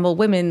Procter & Gamble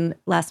women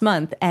last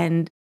month.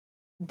 And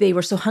they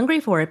were so hungry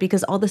for it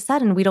because all of a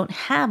sudden we don't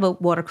have a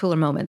water cooler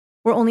moment.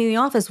 We're only in the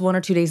office 1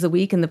 or 2 days a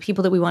week, and the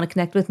people that we want to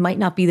connect with might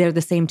not be there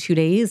the same 2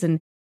 days. And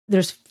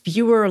there's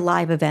fewer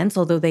live events,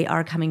 although they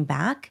are coming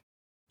back.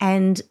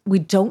 And we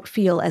don't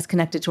feel as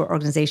connected to our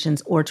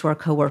organizations or to our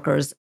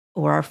coworkers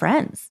or our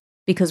friends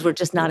because we're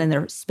just not in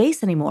their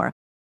space anymore.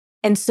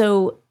 And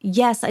so,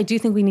 yes, I do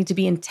think we need to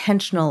be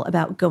intentional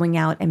about going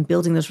out and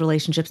building those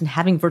relationships and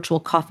having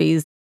virtual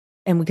coffees.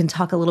 And we can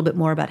talk a little bit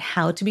more about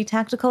how to be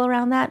tactical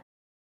around that.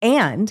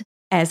 And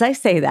as I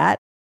say that,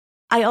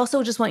 I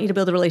also just want you to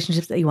build the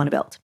relationships that you want to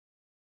build,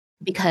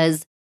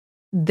 because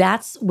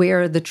that's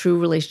where the true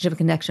relationship and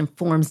connection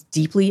forms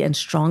deeply and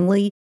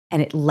strongly,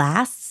 and it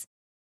lasts.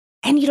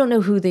 And you don't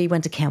know who they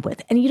went to camp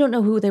with, and you don't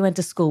know who they went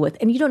to school with,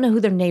 and you don't know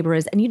who their neighbor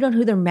is, and you don't know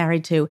who they're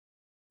married to.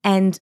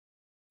 And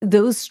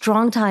those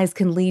strong ties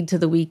can lead to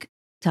the weak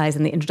ties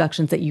and the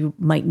introductions that you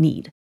might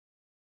need.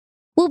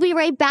 We'll be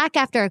right back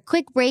after a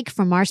quick break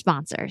from our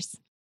sponsors.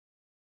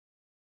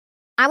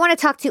 I want to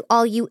talk to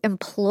all you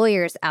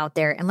employers out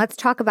there, and let's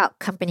talk about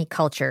company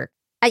culture.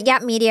 At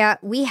Yap Media,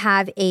 we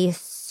have a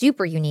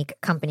super unique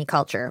company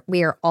culture.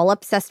 We are all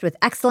obsessed with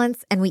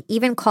excellence, and we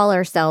even call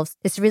ourselves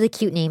this really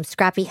cute name,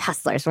 Scrappy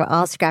Hustlers. We're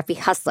all Scrappy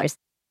Hustlers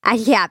at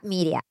Yap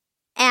Media.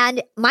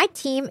 And my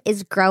team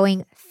is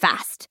growing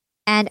fast.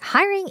 And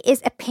hiring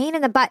is a pain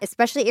in the butt,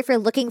 especially if you're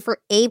looking for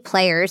A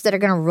players that are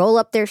going to roll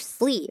up their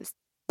sleeves.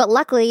 But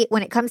luckily,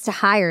 when it comes to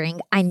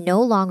hiring, I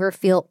no longer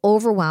feel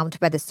overwhelmed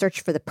by the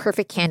search for the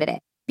perfect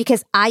candidate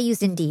because I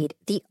use Indeed,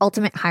 the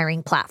ultimate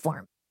hiring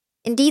platform.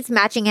 Indeed's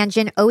matching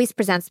engine always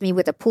presents me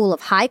with a pool of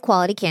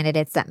high-quality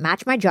candidates that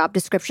match my job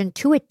description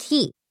to a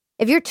T.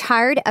 If you're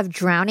tired of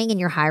drowning in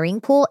your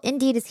hiring pool,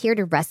 Indeed is here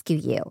to rescue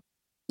you.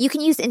 You can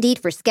use Indeed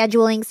for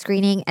scheduling,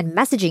 screening, and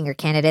messaging your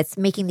candidates,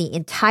 making the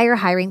entire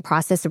hiring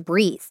process a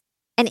breeze.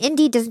 And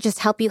Indeed doesn't just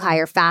help you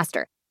hire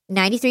faster.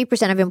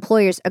 93% of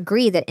employers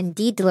agree that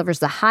Indeed delivers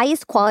the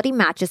highest quality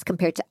matches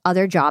compared to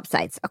other job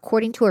sites,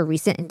 according to a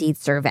recent Indeed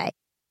survey.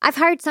 I've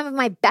hired some of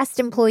my best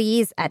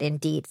employees at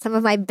Indeed, some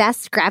of my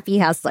best scrappy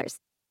hustlers.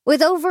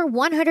 With over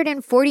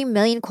 140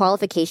 million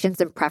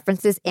qualifications and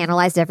preferences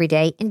analyzed every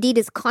day, Indeed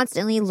is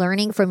constantly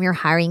learning from your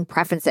hiring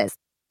preferences.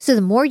 So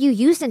the more you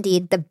use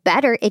Indeed, the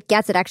better it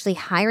gets at actually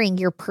hiring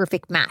your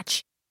perfect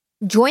match.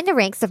 Join the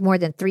ranks of more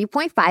than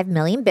 3.5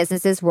 million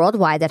businesses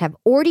worldwide that have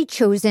already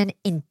chosen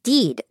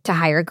Indeed to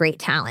hire great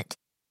talent.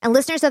 And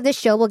listeners of this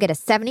show will get a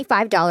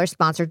 $75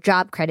 sponsored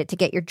job credit to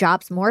get your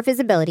jobs more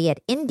visibility at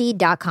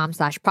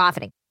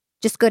Indeed.com/profiting.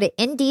 Just go to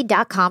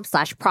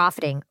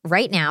Indeed.com/profiting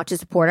right now to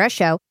support our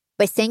show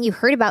by saying you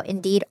heard about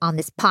Indeed on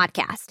this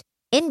podcast.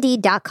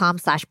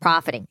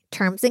 Indeed.com/profiting.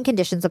 Terms and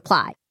conditions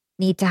apply.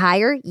 Need to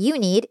hire? You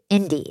need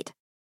Indeed.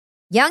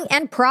 Young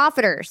and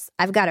profiters,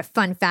 I've got a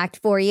fun fact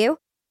for you.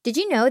 Did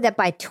you know that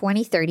by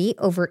 2030,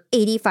 over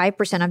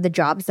 85% of the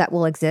jobs that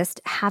will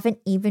exist haven't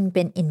even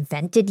been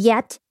invented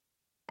yet?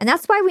 And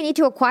that's why we need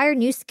to acquire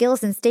new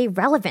skills and stay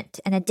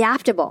relevant and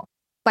adaptable.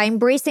 By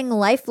embracing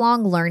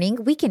lifelong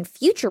learning, we can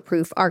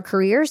future-proof our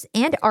careers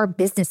and our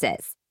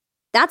businesses.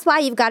 That's why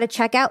you've got to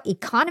check out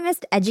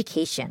Economist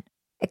Education.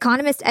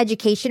 Economist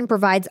Education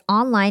provides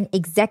online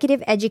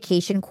executive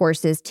education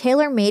courses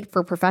tailor-made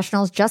for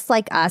professionals just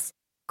like us,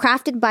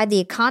 crafted by The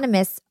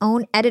Economist's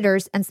own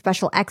editors and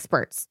special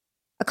experts.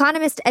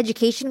 Economist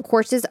Education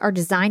courses are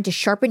designed to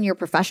sharpen your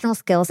professional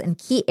skills in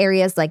key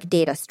areas like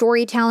data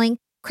storytelling,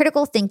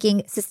 critical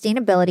thinking,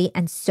 sustainability,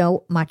 and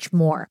so much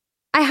more.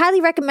 I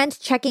highly recommend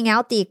checking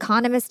out the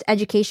Economist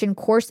Education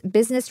course,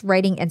 Business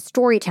Writing and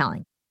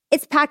Storytelling.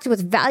 It's packed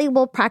with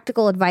valuable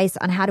practical advice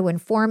on how to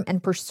inform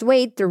and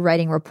persuade through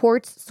writing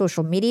reports,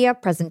 social media,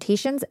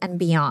 presentations, and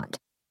beyond.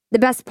 The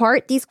best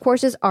part, these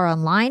courses are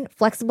online,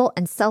 flexible,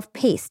 and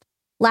self-paced,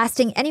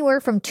 lasting anywhere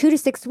from 2 to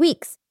 6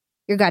 weeks.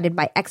 You're guided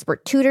by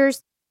expert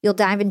tutors, You'll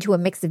dive into a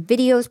mix of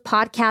videos,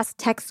 podcasts,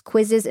 text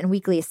quizzes, and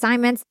weekly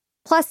assignments.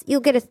 Plus,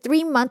 you'll get a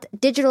 3-month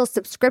digital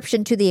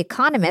subscription to The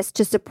Economist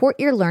to support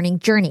your learning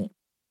journey.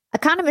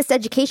 Economist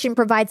Education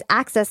provides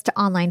access to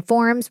online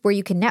forums where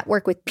you can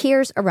network with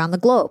peers around the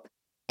globe.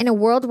 In a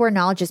world where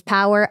knowledge is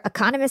power,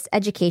 Economist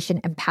Education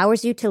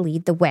empowers you to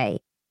lead the way.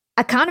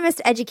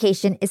 Economist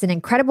Education is an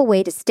incredible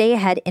way to stay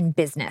ahead in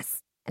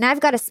business. And I've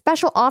got a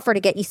special offer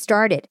to get you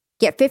started.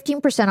 Get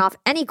 15% off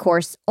any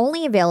course,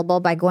 only available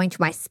by going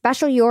to my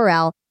special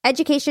URL,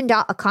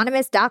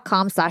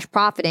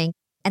 education.economist.com/profiting,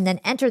 and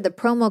then enter the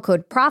promo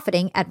code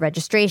profiting at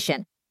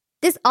registration.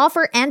 This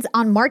offer ends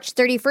on March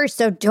 31st,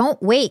 so don't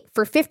wait.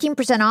 For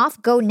 15%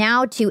 off, go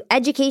now to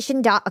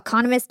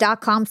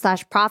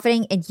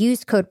education.economist.com/profiting and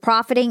use code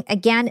profiting.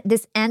 Again,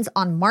 this ends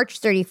on March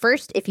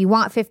 31st. If you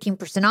want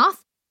 15%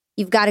 off,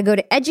 you've got to go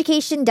to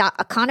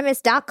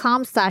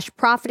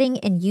education.economist.com/profiting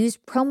and use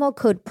promo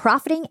code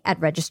profiting at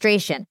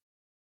registration.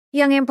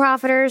 Young and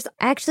profiters,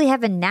 I actually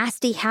have a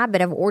nasty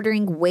habit of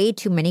ordering way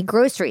too many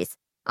groceries.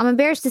 I'm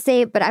embarrassed to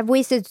say it, but I've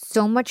wasted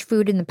so much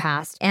food in the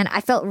past, and I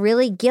felt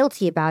really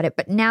guilty about it,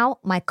 but now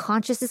my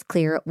conscience is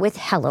clear with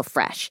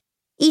HelloFresh.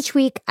 Each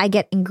week, I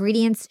get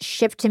ingredients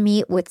shipped to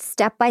me with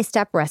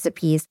step-by-step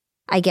recipes.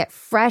 I get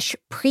fresh,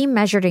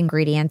 pre-measured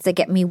ingredients that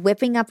get me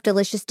whipping up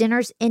delicious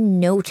dinners in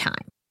no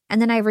time. And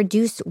then I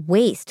reduce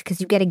waste because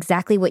you get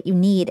exactly what you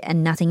need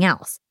and nothing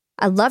else.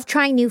 I love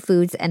trying new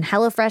foods, and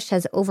HelloFresh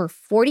has over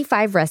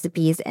 45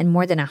 recipes and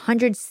more than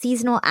 100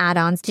 seasonal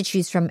add-ons to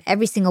choose from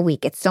every single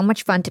week. It's so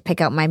much fun to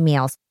pick out my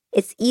meals.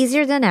 It's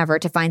easier than ever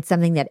to find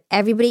something that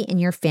everybody in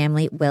your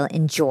family will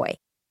enjoy.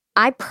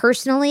 I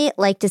personally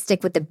like to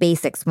stick with the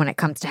basics when it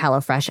comes to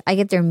HelloFresh. I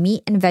get their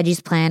meat and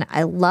veggies plan.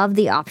 I love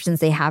the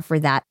options they have for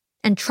that.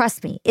 And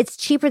trust me, it's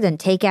cheaper than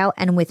takeout,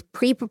 and with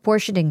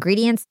pre-proportioned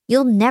ingredients,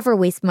 you'll never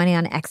waste money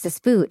on excess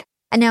food.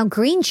 And now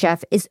Green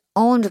Chef is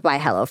owned by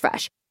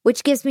HelloFresh,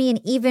 which gives me an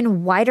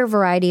even wider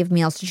variety of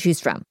meals to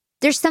choose from.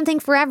 There's something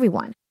for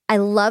everyone. I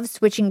love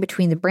switching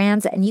between the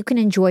brands, and you can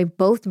enjoy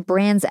both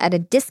brands at a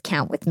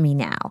discount with me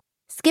now.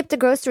 Skip the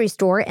grocery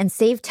store and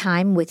save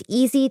time with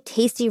easy,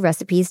 tasty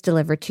recipes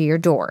delivered to your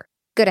door.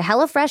 Go to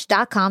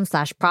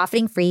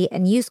HelloFresh.com/profitingfree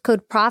and use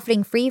code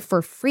profitingfree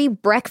for free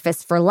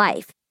breakfast for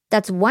life.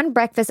 That's one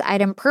breakfast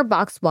item per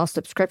box while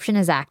subscription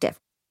is active.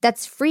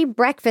 That's free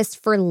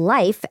breakfast for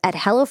life at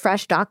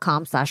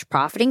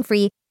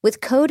HelloFresh.com/profitingfree with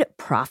code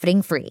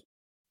profitingfree.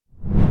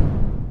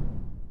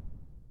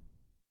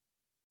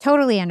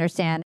 Totally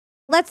understand.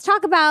 Let's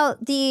talk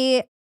about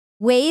the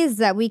ways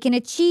that we can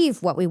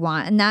achieve what we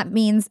want, and that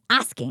means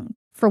asking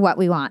for what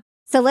we want.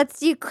 So let's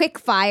do quick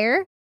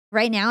fire.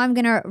 Right now, I'm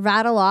going to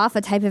rattle off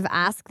a type of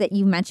ask that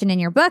you mentioned in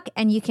your book,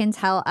 and you can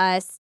tell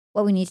us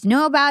what we need to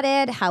know about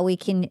it, how we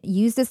can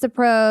use this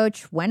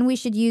approach, when we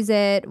should use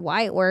it,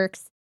 why it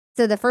works.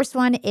 So the first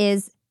one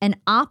is an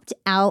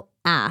opt-out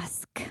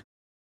ask.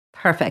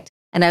 Perfect.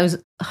 And I was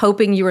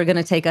hoping you were going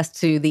to take us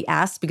to the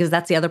ask, because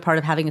that's the other part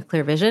of having a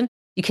clear vision.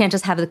 You can't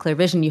just have the clear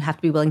vision. You have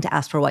to be willing to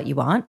ask for what you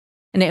want.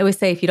 And I always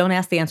say, if you don't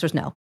ask, the answer is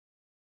no.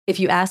 If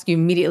you ask, you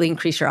immediately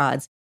increase your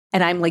odds.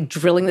 And I'm like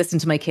drilling this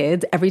into my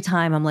kids. Every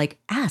time I'm like,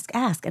 ask.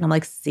 And I'm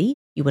like, see,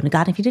 you wouldn't have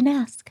gotten it if you didn't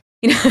ask.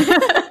 You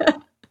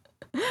know?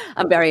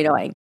 I'm very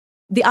annoying.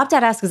 The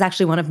opt-out ask is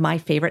actually one of my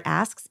favorite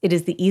asks. It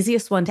is the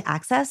easiest one to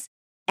access.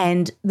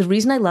 And the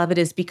reason I love it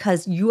is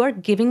because you are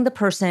giving the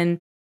person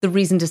the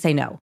reason to say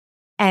no.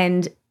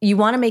 And you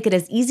want to make it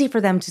as easy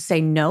for them to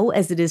say no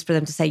as it is for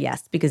them to say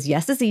yes, because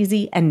yes is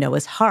easy and no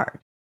is hard.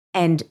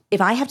 And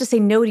if I have to say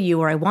no to you,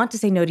 or I want to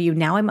say no to you,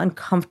 now I'm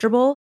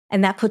uncomfortable,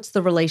 and that puts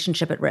the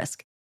relationship at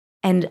risk.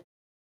 And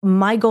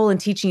my goal in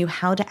teaching you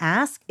how to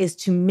ask is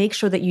to make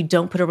sure that you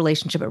don't put a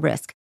relationship at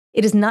risk.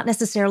 It is not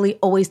necessarily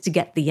always to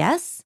get the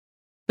yes,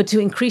 but to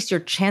increase your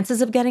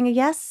chances of getting a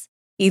yes,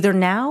 either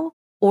now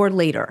or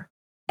later.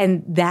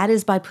 And that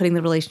is by putting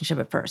the relationship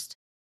at first.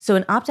 So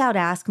an opt-out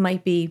ask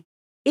might be,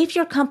 if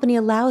your company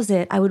allows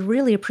it, I would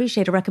really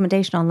appreciate a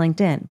recommendation on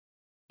LinkedIn.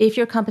 If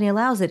your company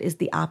allows it is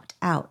the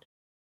opt-out.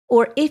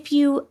 Or if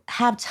you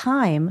have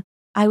time,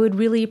 I would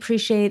really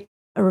appreciate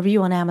a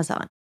review on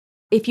Amazon.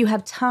 If you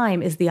have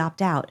time is the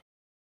opt-out.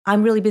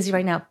 I'm really busy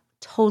right now.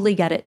 Totally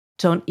get it.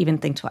 Don't even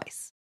think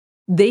twice.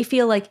 They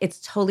feel like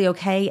it's totally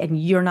okay and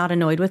you're not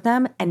annoyed with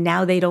them. And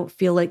now they don't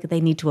feel like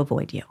they need to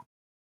avoid you.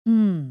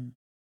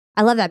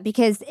 I love that,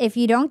 because if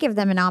you don't give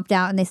them an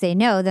opt-out and they say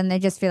no, then they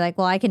just feel like,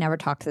 well, I can never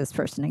talk to this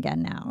person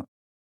again now.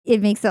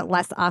 It makes it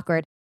less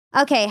awkward.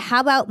 Okay, how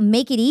about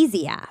make it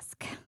easy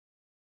ask?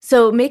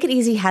 So make it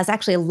easy has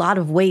actually a lot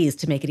of ways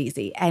to make it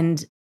easy.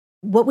 And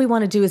what we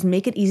want to do is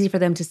make it easy for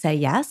them to say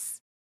yes.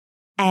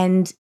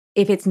 And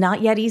if it's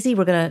not yet easy,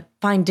 we're going to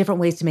find different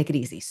ways to make it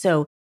easy.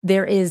 So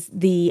there is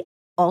the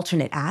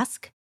alternate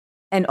ask.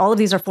 And all of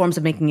these are forms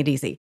of making it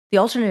easy. The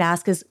alternate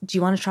ask is, do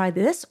you want to try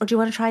this or do you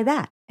want to try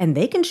that? And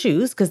they can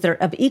choose because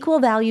they're of equal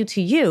value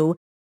to you.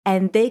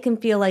 And they can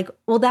feel like,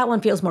 well, that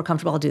one feels more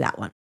comfortable. I'll do that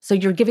one. So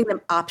you're giving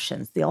them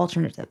options, the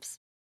alternatives.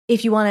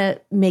 If you want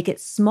to make it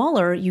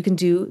smaller, you can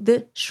do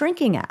the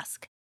shrinking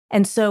ask.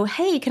 And so,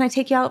 hey, can I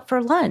take you out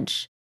for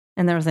lunch?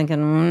 And they're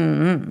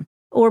thinking,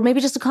 Or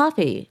maybe just a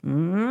coffee.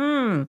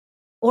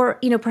 Or,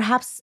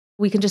 perhaps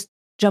we can just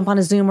jump on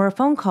a Zoom or a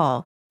phone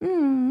call.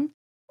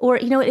 Or,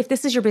 if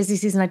this is your busy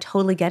season, I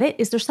totally get it.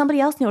 Is there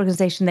somebody else in the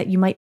organization that you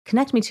might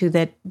connect me to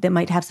that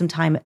might have some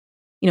time,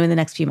 in the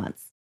next few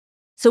months?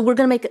 So we're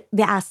going to make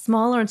the ask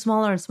smaller and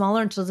smaller and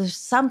smaller until there's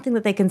something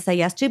that they can say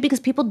yes to, because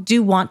people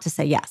do want to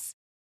say yes,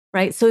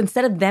 right? So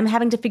instead of them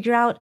having to figure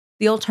out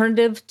the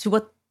alternative to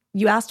what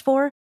you asked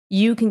for,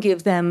 you can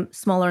give them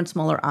smaller and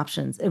smaller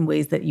options in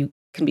ways that you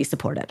can be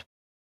supported.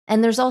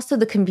 And there's also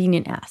the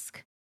convenient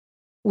ask,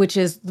 which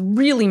is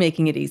really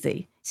making it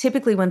easy.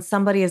 Typically, when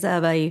somebody is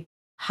of a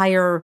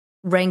higher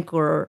rank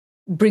or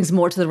brings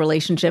more to the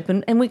relationship,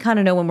 and we kind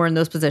of know when we're in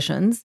those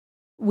positions,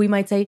 we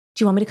might say,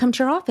 do you want me to come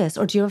to your office?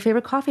 Or do you have a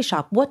favorite coffee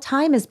shop? What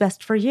time is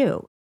best for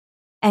you?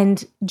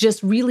 And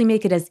just really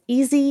make it as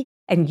easy,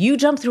 and you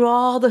jump through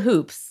all the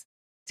hoops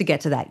to get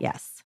to that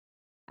yes.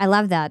 I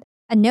love that.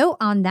 A note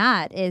on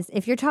that is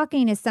if you're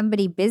talking to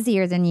somebody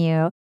busier than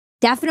you,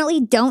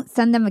 definitely don't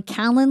send them a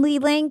Calendly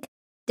link.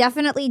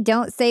 Definitely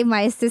don't say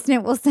my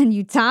assistant will send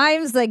you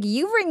times. Like,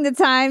 you bring the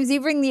times,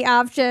 you bring the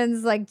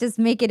options, like just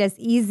make it as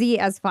easy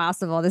as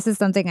possible. This is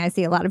something I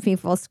see a lot of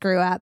people screw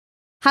up.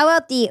 How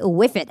about the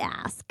whiff it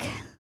ask?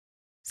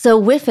 So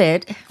whiff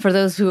it, for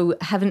those who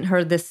haven't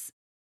heard this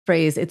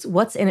phrase, it's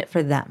what's in it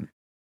for them.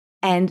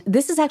 And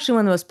this is actually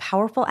one of the most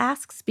powerful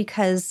asks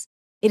because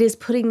it is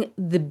putting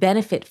the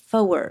benefit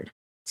forward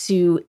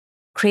to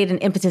create an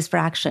impetus for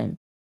action.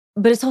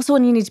 But it's also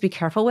one you need to be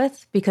careful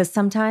with, because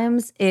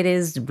sometimes it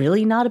is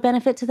really not a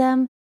benefit to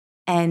them.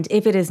 And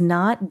if it is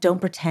not, don't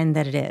pretend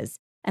that it is.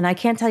 And I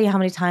can't tell you how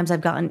many times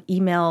I've gotten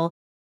email,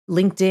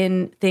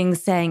 LinkedIn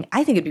things saying,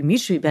 I think it'd be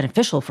mutually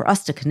beneficial for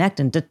us to connect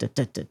and da, da,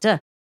 da, da, da.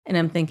 And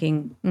I'm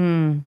thinking,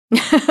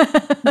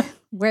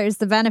 Where's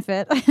the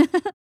benefit?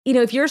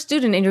 If you're a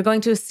student and you're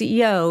going to a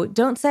CEO,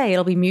 don't say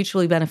it'll be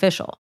mutually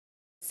beneficial.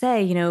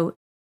 Say,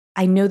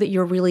 I know that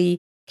you're really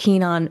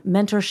keen on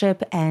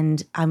mentorship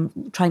and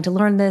I'm trying to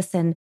learn this,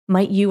 and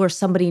might you or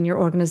somebody in your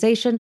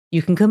organization,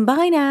 you can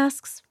combine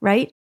asks,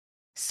 right?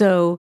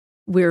 So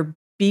we're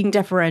being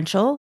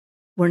deferential.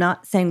 We're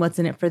not saying what's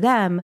in it for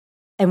them.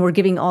 And we're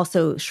giving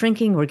also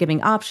shrinking, we're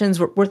giving options,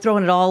 we're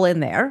throwing it all in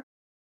there.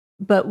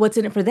 But what's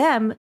in it for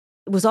them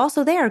was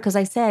also there because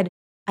I said,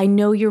 I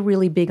know you're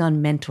really big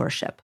on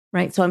mentorship,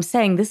 right? So I'm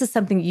saying this is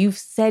something you've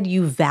said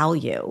you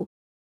value.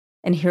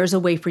 And here's a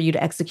way for you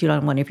to execute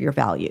on one of your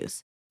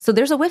values. So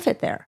there's a whiff it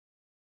there.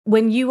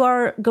 When you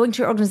are going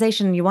to your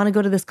organization and you want to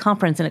go to this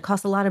conference and it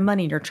costs a lot of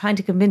money and you're trying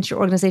to convince your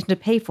organization to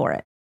pay for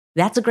it,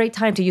 that's a great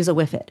time to use a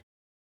whiff it.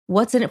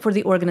 What's in it for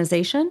the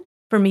organization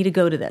for me to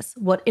go to this?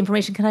 What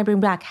information can I bring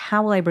back?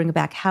 How will I bring it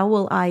back? How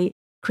will I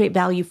create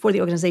value for the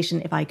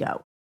organization if I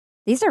go?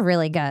 These are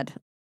really good.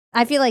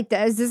 I feel like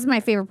this is my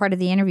favorite part of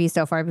the interview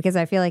so far because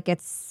I feel like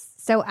it's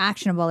so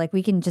actionable. Like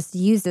we can just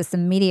use this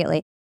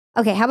immediately.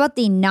 Okay, how about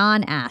the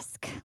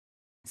non-ask?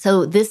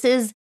 So this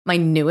is my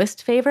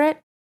newest favorite.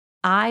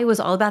 I was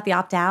all about the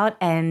opt-out,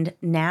 and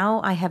now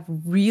I have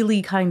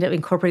really kind of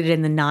incorporated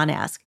in the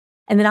non-ask.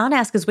 And the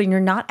non-ask is when you're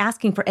not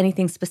asking for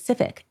anything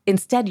specific.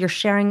 Instead, you're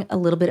sharing a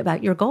little bit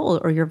about your goal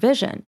or your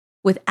vision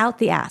without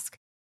the ask.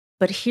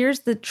 But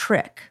here's the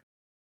trick.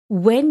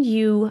 When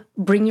you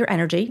bring your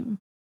energy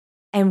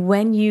and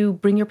when you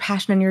bring your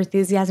passion and your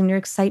enthusiasm, your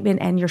excitement,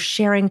 and you're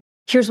sharing,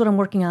 here's what I'm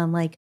working on,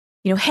 like,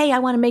 hey, I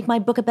want to make my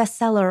book a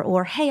bestseller,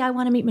 or hey, I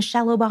want to meet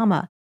Michelle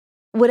Obama.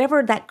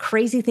 Whatever that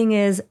crazy thing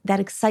is,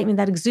 that excitement,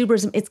 that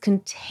exuberance, it's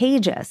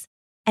contagious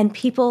and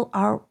people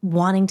are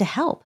wanting to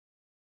help.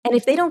 And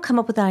if they don't come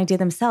up with an idea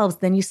themselves,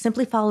 then you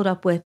simply follow it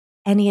up with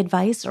any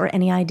advice or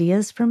any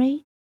ideas for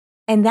me.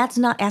 And that's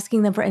not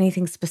asking them for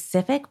anything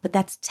specific, but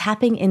that's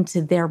tapping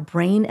into their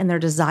brain and their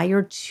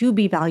desire to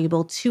be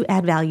valuable, to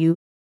add value,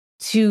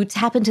 to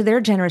tap into their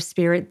generous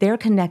spirit, their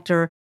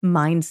connector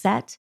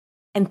mindset,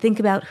 and think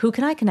about who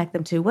can I connect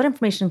them to? What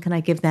information can I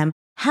give them?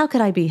 How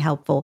could I be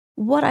helpful?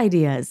 What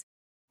ideas?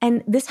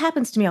 And this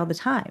happens to me all the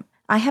time.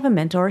 I have a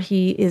mentor.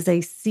 He is a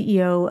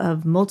CEO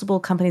of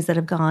multiple companies that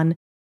have gone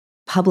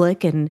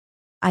public. And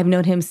I've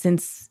known him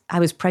since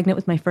I was pregnant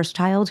with my first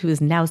child, who is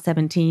now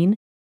 17.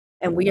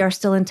 And we are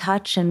still in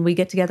touch. And we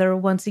get together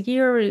once a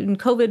year. In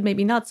COVID,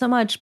 maybe not so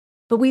much,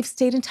 but we've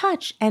stayed in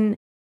touch. And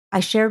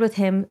I shared with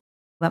him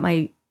about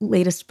my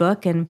latest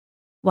book. And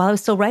while I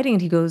was still writing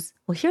it, he goes,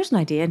 well, here's an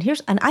idea.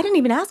 And I didn't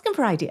even ask him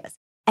for ideas.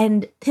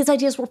 And his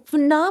ideas were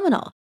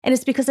phenomenal. And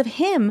it's because of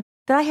him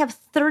that I have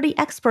 30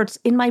 experts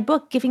in my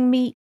book giving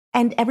me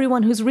and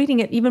everyone who's reading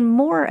it even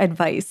more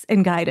advice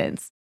and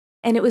guidance.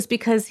 And it was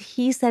because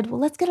he said, well,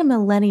 let's get a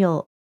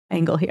millennial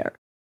angle here.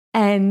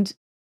 And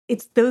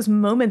it's those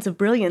moments of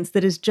brilliance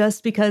that is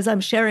just because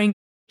I'm sharing,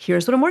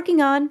 here's what I'm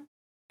working on.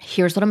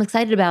 Here's what I'm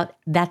excited about.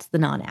 That's the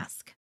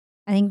non-ask.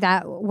 I think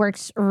that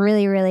works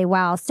really, really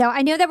well. So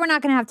I know that we're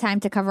not going to have time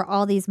to cover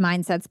all these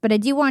mindsets, but I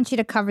do want you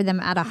to cover them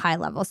at a high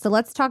level. So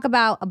let's talk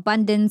about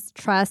abundance,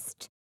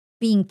 trust,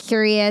 being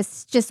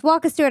curious. Just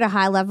walk us through at a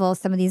high level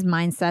some of these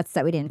mindsets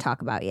that we didn't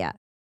talk about yet.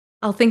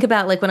 I'll think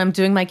about like when I'm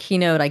doing my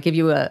keynote, I give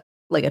you a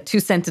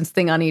 2-sentence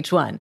thing on each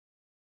one.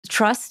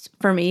 Trust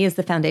for me is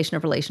the foundation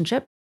of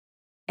relationship.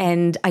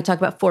 And I talk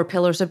about 4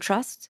 pillars of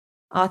trust: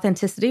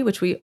 authenticity,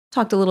 which we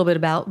talked a little bit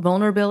about,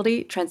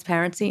 vulnerability,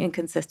 transparency, and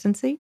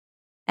consistency.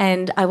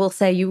 And I will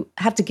say you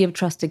have to give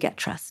trust to get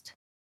trust.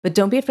 But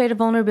don't be afraid of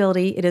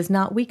vulnerability. It is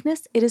not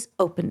weakness, it is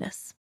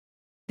openness.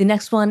 The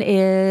next one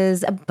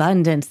is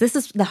abundance. This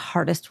is the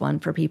hardest one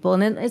for people.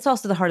 And it's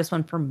also the hardest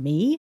one for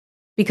me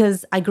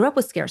because I grew up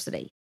with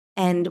scarcity.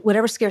 And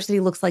whatever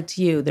scarcity looks like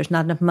to you, there's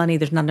not enough money,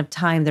 there's not enough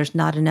time, there's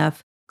not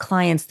enough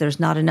clients, there's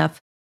not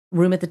enough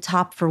room at the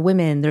top for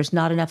women, there's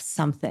not enough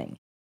something.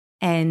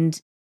 And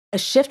a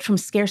shift from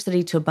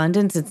scarcity to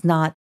abundance, it's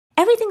not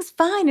everything's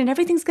fine and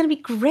everything's going to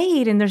be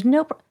great and there's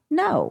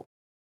no.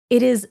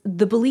 It is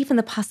the belief in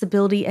the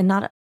possibility, and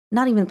not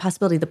even the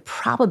possibility, the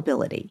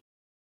probability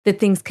that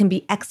things can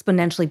be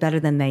exponentially better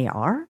than they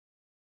are,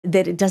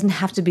 that it doesn't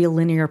have to be a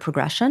linear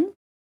progression,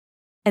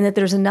 and that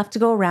there's enough to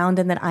go around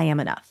and that I am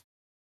enough.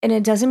 And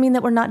it doesn't mean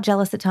that we're not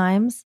jealous at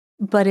times,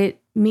 but it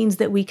means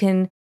that we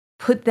can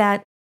put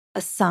that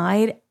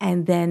aside.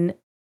 And then,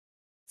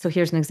 so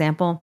here's an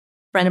example.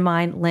 A friend of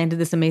mine landed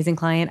this amazing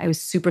client. I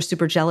was super,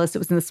 super jealous. It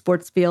was in the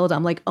sports field.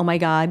 I'm like, oh my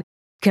God,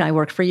 can I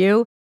work for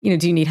you? Do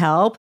you need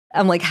help?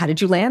 I'm like, how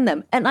did you land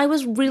them? And I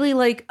was really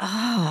like,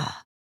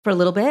 for a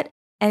little bit.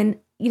 And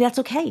that's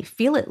okay.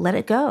 Feel it, let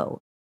it go,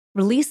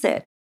 release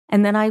it.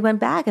 And then I went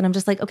back and I'm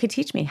just like, okay,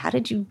 teach me. How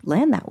did you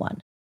land that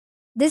one?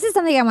 This is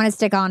something I want to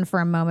stick on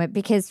for a moment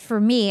because for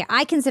me,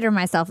 I consider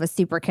myself a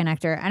super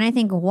connector. And I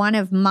think one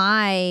of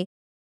my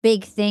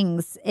big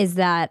things is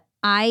that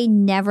I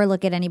never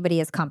look at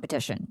anybody as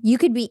competition. You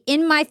could be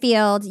in my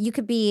field. You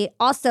could be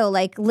also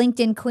like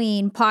LinkedIn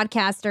queen,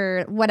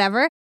 podcaster,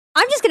 whatever.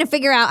 I'm just going to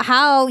figure out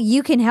how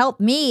you can help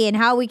me and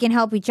how we can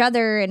help each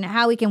other and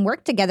how we can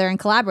work together and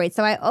collaborate.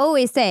 So I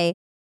always say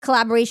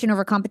collaboration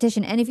over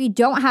competition. And if you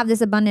don't have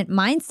this abundant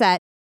mindset,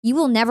 you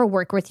will never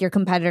work with your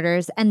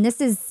competitors. And this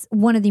is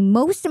one of the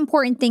most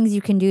important things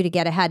you can do to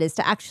get ahead, is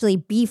to actually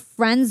be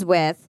friends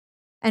with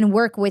and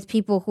work with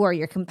people who are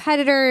your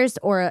competitors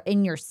or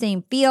in your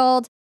same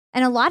field.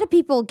 And a lot of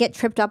people get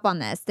tripped up on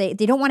this. They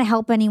don't want to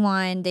help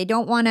anyone. They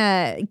don't want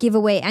to give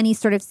away any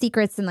sort of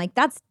secrets. And like,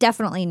 that's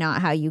definitely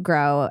not how you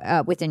grow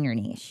within your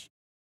niche.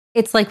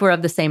 It's like we're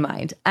of the same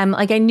mind.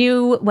 I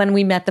knew when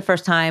we met the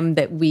first time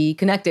that we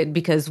connected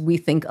because we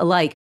think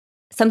alike.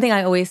 Something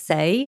I always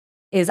say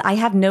is I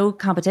have no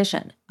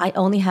competition. I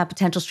only have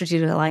potential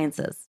strategic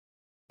alliances.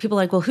 People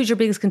are like, well, who's your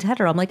biggest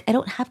competitor? I'm like, I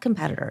don't have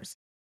competitors.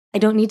 I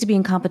don't need to be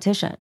in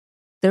competition.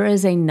 There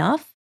is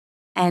enough,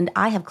 and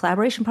I have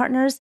collaboration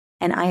partners,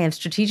 and I have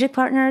strategic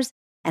partners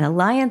and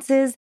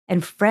alliances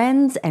and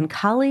friends and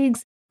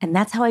colleagues, and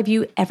that's how I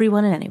view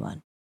everyone and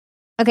anyone.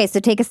 Okay,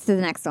 so take us to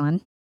the next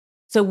one.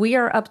 So we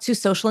are up to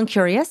social and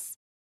curious,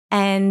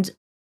 and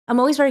I'm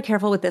always very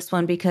careful with this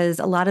one because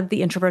a lot of the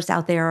introverts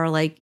out there are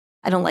like,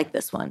 I don't like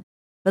this one.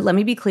 But let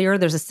me be clear,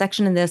 there's a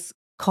section in this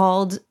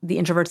called the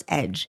introvert's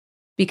edge,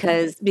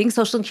 because being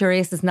social and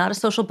curious is not a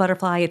social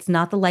butterfly. It's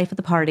not the life of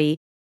the party.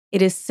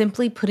 It is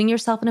simply putting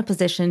yourself in a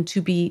position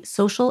to be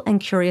social and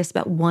curious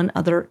about one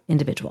other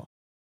individual.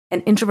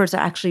 And introverts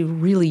are actually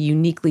really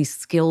uniquely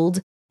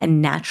skilled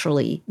and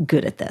naturally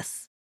good at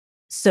this.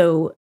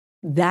 So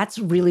that's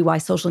really why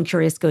social and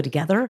curious go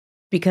together,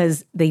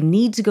 because they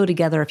need to go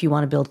together if you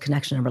want to build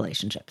connection and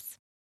relationships.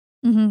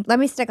 Mm-hmm. Let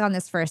me stick on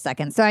this for a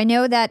second. So I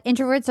know that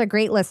introverts are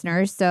great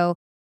listeners. So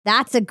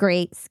that's a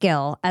great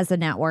skill as a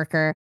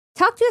networker.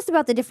 Talk to us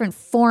about the different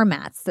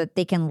formats that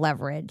they can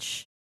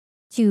leverage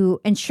to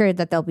ensure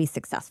that they'll be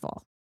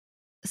successful.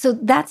 So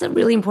that's a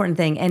really important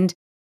thing. And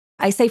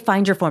I say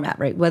find your format,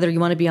 right? Whether you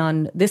want to be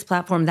on this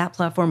platform, that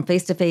platform,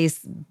 face-to-face,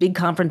 big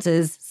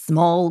conferences,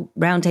 small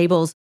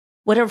roundtables,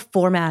 whatever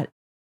format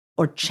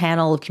or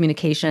channel of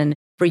communication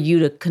for you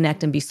to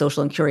connect and be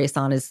social and curious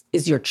on is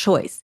your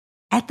choice.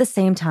 At the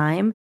same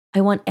time,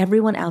 I want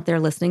everyone out there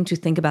listening to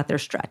think about their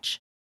stretch.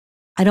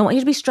 I don't want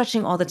you to be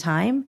stretching all the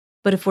time,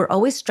 but if we're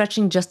always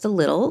stretching just a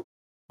little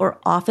or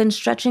often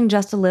stretching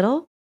just a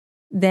little,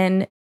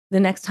 then the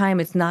next time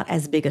it's not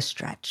as big a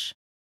stretch.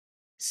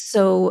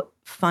 So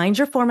find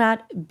your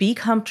format, be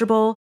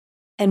comfortable,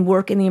 and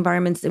work in the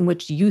environments in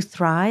which you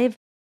thrive,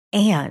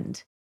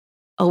 and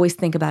always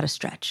think about a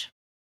stretch.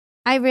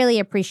 I really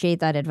appreciate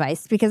that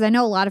advice because I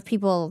know a lot of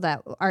people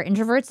that are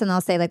introverts and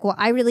they'll say like, well,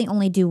 I really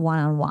only do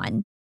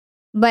one-on-one.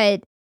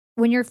 But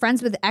when you're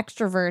friends with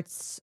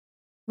extroverts,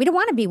 we don't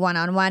want to be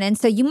one-on-one. And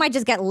so you might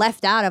just get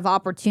left out of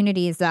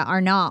opportunities that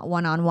are not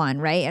one-on-one,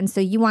 right? And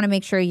so you want to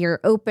make sure you're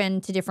open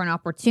to different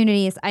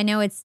opportunities. I know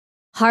it's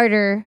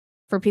harder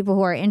for people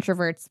who are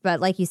introverts, but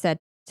like you said,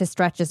 to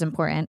stretch is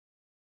important.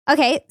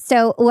 Okay,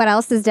 so what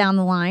else is down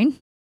the line?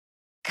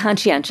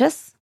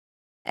 Conscientious.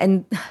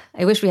 And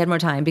I wish we had more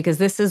time because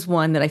this is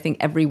one that I think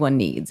everyone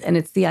needs. And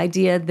it's the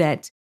idea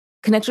that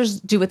connectors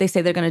do what they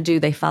say they're going to do.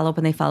 They follow up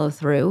and they follow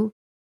through.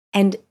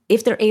 And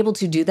if they're able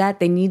to do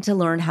that, they need to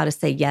learn how to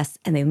say yes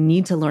and they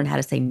need to learn how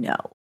to say no.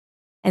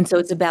 And so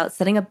it's about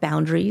setting up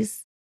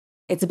boundaries.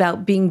 It's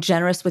about being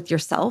generous with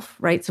yourself,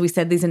 right? So we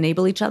said these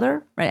enable each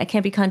other, right? I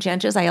can't be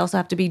conscientious. I also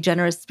have to be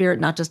generous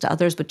spirit, not just to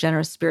others, but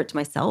generous spirit to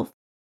myself.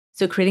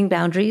 So creating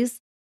boundaries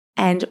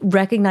and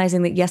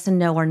recognizing that yes and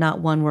no are not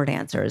one-word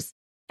answers.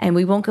 And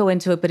we won't go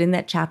into it, but in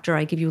that chapter,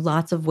 I give you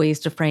lots of ways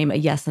to frame a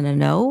yes and a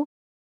no.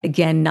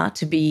 Again, not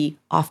to be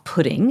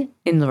off-putting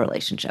in the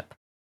relationship.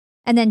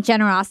 And then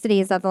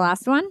generosity, is that the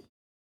last one?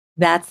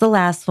 That's the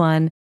last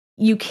one.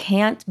 You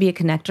can't be a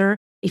connector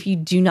if you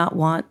do not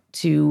want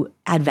to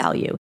add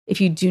value, if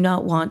you do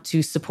not want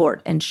to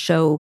support and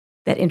show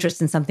that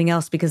interest in something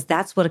else, because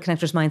that's what a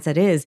connector's mindset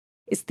is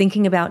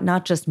thinking about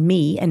not just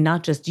me and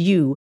not just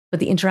you, but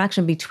the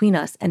interaction between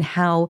us and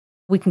how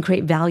we can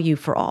create value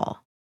for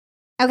all.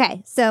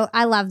 Okay, so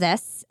I love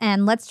this.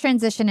 And let's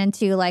transition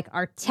into like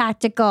our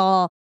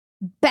tactical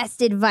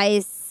best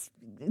advice,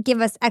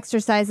 give us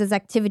exercises,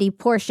 activity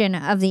portion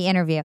of the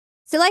interview.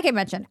 So like I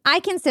mentioned, I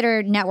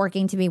consider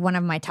networking to be one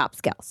of my top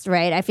skills,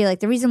 right? I feel like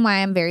the reason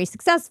why I'm very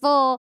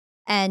successful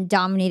and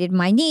dominated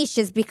my niche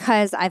is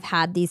because I've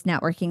had these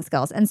networking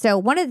skills. And so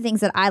one of the things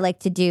that I like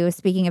to do,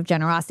 speaking of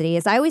generosity,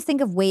 is I always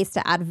think of ways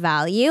to add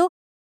value.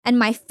 And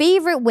my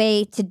favorite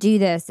way to do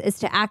this is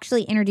to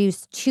actually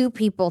introduce two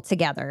people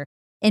together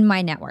in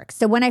my network.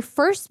 So when I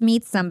first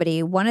meet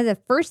somebody, one of the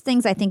first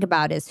things I think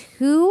about is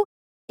who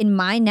in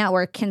my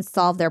network can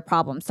solve their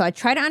problem. So I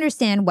try to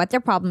understand what their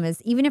problem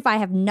is, even if I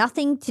have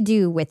nothing to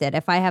do with it.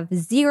 If I have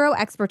zero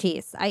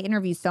expertise, I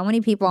interview so many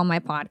people on my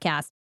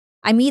podcast.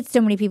 I meet so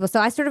many people.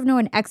 So I sort of know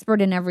an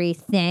expert in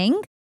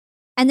everything.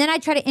 And then I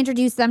try to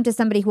introduce them to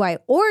somebody who I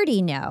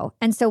already know.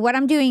 And so what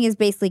I'm doing is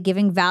basically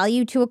giving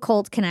value to a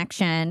cold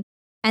connection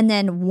and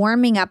then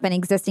warming up an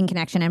existing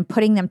connection and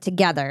putting them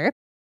together.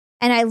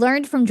 And I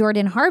learned from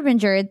Jordan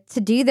Harbinger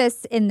to do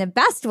this in the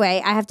best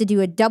way, I have to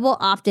do a double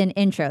opt-in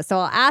intro. So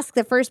I'll ask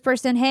the first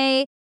person,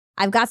 hey,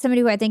 I've got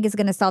somebody who I think is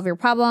going to solve your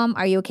problem.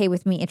 Are you okay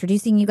with me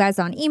introducing you guys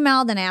on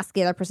email? Then I ask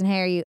the other person,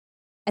 hey,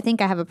 I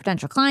think I have a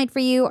potential client for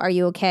you. Are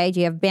you okay?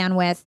 Do you have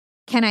bandwidth?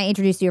 Can I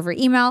introduce you over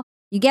email?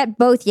 You get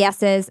both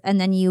yeses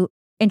and then you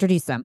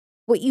introduce them.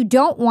 What you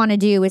don't want to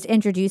do is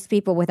introduce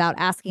people without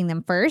asking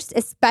them first,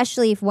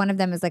 especially if one of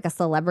them is like a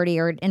celebrity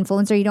or an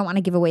influencer. You don't want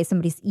to give away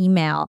somebody's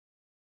email.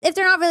 If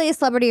they're not really a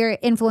celebrity or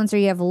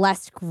influencer, you have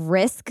less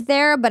risk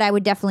there, but I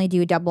would definitely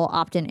do a double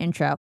opt-in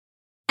intro.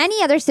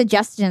 Any other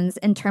suggestions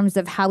in terms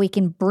of how we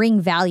can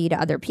bring value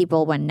to other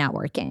people when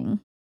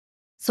networking?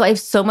 So I have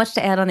so much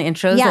to add on the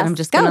intros. Yes, and I'm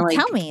just going to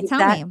tell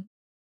me.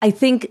 I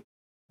think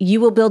you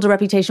will build a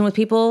reputation with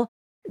people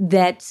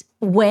that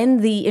when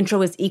the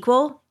intro is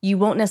equal, you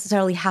won't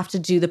necessarily have to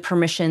do the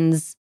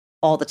permissions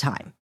all the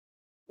time.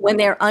 When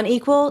they're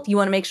unequal, you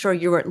want to make sure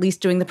you're at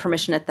least doing the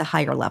permission at the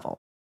higher level.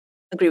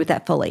 Agree with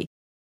that fully.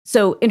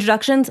 So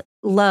introductions,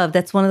 love,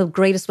 that's one of the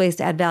greatest ways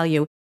to add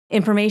value.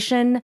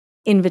 Information,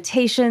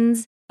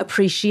 invitations,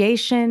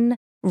 appreciation,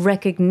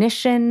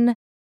 recognition,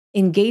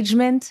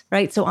 engagement,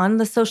 right? So on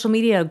the social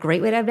media, a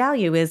great way to add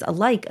value is a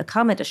like, a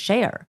comment, a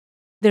share.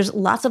 There's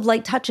lots of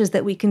light touches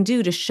that we can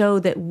do to show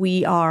that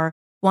we are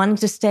wanting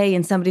to stay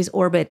in somebody's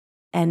orbit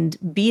and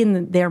be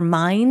in their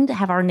mind,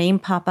 have our name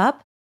pop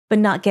up, but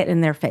not get in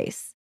their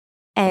face.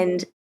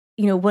 And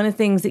one of the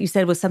things that you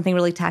said was something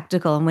really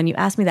tactical. And when you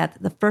asked me that,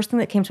 the first thing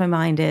that came to my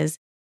mind is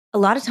a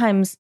lot of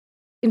times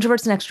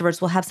introverts and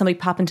extroverts will have somebody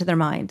pop into their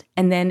mind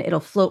and then it'll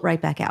float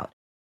right back out.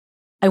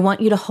 I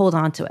want you to hold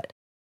on to it.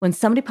 When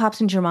somebody pops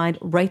into your mind,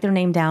 write their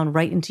name down,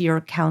 write into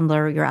your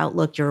calendar, your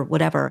Outlook, your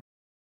whatever.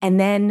 And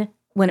then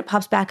when it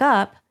pops back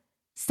up,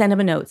 send them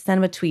a note, send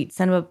them a tweet,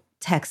 send them a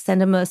text,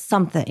 send them a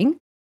something,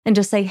 and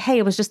just say, hey,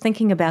 I was just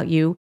thinking about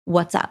you.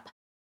 What's up?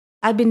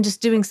 I've been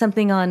just doing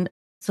something on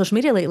social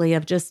media lately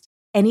of just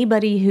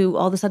anybody who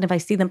all of a sudden, if I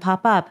see them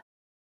pop up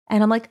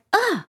and I'm like,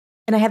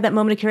 and I have that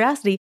moment of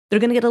curiosity, they're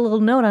going to get a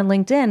little note on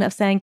LinkedIn of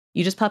saying,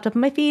 you just popped up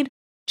in my feed,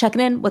 checking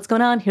in, what's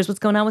going on? Here's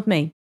what's going on with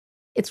me.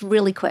 It's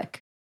really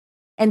quick.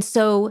 And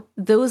so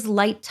those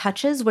light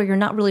touches where you're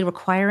not really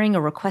requiring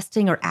or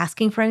requesting or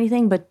asking for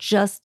anything, but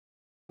just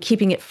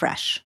keeping it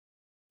fresh.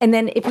 And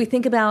then if we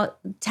think about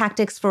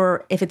tactics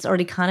for if it's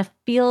already kind of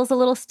feels a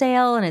little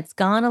stale and it's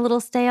gone a little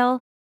stale,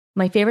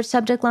 my favorite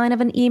subject line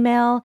of an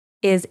email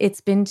is it's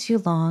been too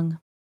long.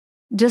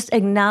 Just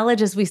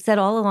acknowledge, as we said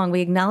all along,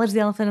 we acknowledge the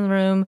elephant in the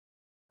room.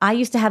 I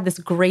used to have this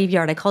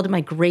graveyard. I called it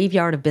my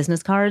graveyard of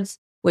business cards,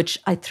 which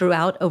I threw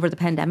out over the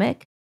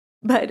pandemic.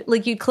 But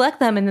like you'd collect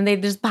them and then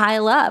they'd just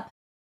pile up.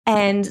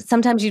 And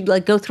sometimes you'd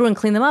like go through and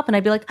clean them up. And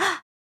I'd be like,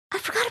 I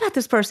forgot about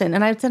this person.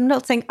 And I'd send a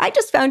note saying, I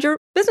just found your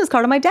business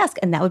card on my desk.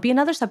 And that would be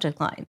another subject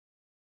line.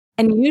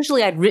 And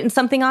usually I'd written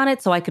something on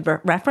it so I could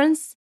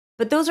reference.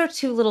 But those are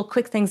two little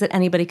quick things that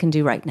anybody can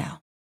do right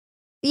now.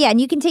 Yeah,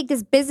 and you can take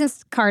this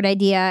business card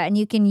idea and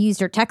you can use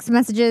your text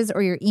messages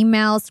or your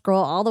emails,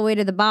 scroll all the way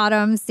to the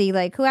bottom, see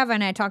like, who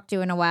haven't I talked to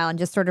in a while, and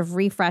just sort of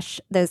refresh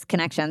those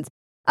connections.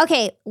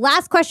 Okay,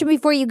 last question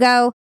before you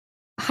go.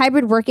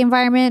 Hybrid work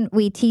environment,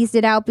 we teased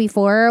it out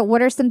before.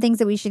 What are some things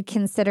that we should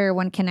consider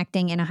when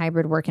connecting in a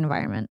hybrid work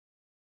environment?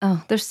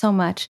 Oh, there's so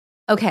much.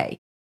 Okay,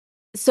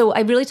 so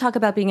I really talk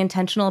about being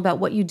intentional about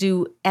what you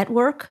do at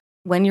work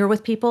when you're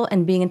with people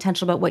and being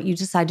intentional about what you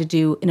decide to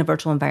do in a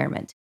virtual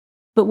environment.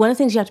 But one of the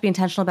things you have to be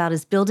intentional about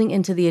is building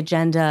into the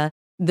agenda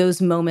those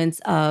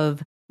moments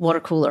of water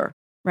cooler,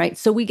 right?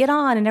 So we get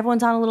on and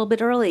everyone's on a little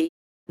bit early.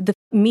 The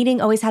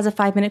meeting always has a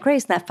 5-minute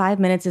grace. That 5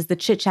 minutes is the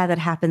chit chat that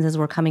happens as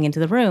we're coming into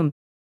the room.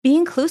 Be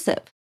inclusive.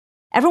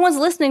 Everyone's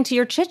listening to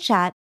your chit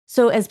chat.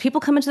 So as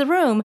people come into the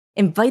room,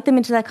 invite them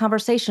into that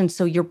conversation.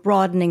 So you're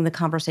broadening the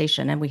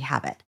conversation and we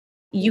have it.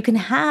 You can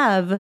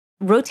have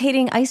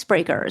rotating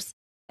icebreakers,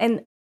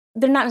 and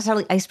they're not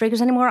necessarily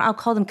icebreakers anymore. I'll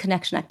call them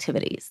connection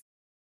activities.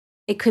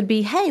 It could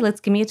be, hey, let's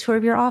give me a tour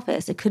of your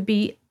office. It could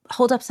be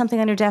hold up something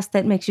on your desk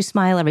that makes you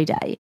smile every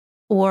day,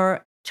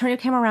 or turn your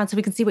camera around so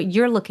we can see what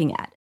you're looking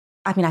at.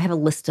 I mean, I have a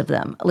list of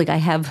them. Like I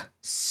have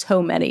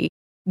so many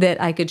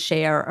that I could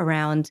share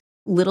around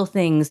little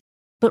things,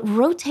 but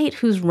rotate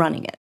who's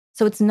running it.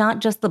 So it's not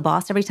just the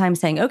boss every time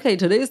saying, okay,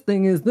 today's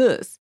thing is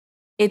this.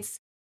 It's,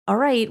 all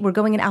right, we're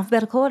going in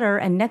alphabetical order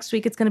and next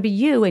week it's going to be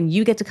you and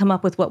you get to come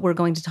up with what we're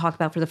going to talk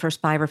about for the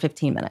first 5 or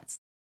 15 minutes.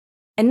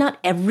 And not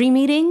every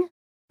meeting,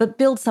 but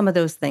build some of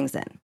those things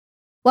in.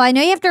 Well, I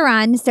know you have to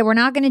run, so we're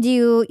not going to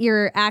do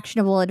your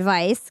actionable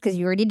advice because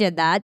you already did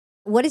that.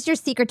 What is your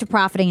secret to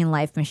profiting in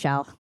life,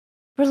 Michelle?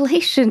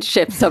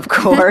 Relationships, of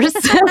course.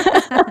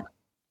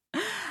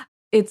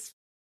 It's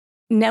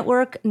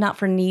network, not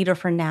for need or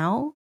for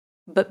now,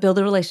 but build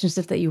a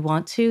relationship that you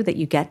want to, that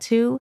you get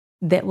to,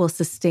 that will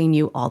sustain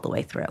you all the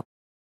way through.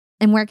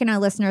 And where can our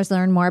listeners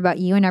learn more about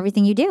you and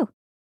everything you do?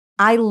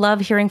 I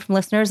love hearing from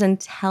listeners, and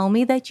tell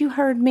me that you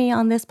heard me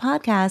on this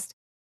podcast.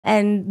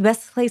 And the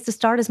best place to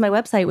start is my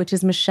website, which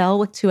is Michelle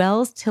with 2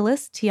 L's,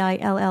 Tillis, Tillis,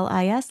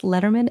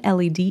 Lederman,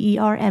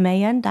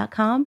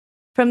 Lederman.com.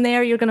 From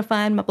there, you're going to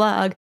find my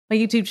blog, my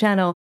YouTube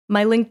channel,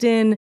 my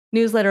LinkedIn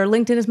newsletter.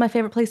 LinkedIn is my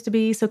favorite place to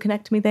be, so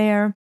connect to me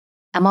there.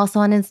 I'm also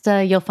on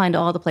Insta. You'll find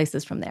all the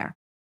places from there.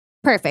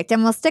 Perfect.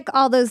 And we'll stick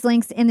all those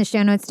links in the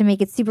show notes to make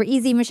it super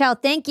easy. Michelle,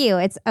 thank you.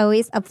 It's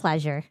always a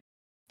pleasure.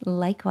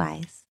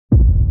 Likewise.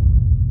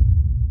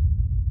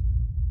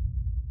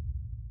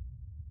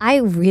 I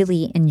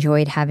really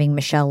enjoyed having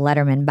Michelle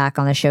Lederman back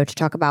on the show to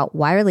talk about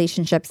why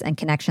relationships and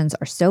connections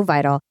are so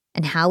vital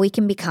and how we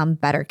can become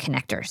better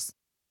connectors.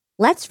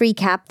 Let's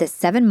recap the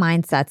 7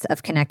 mindsets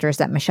of connectors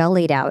that Michelle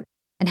laid out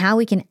and how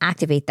we can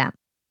activate them.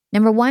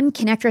 Number 1,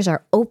 connectors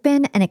are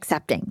open and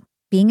accepting.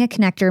 Being a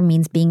connector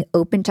means being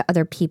open to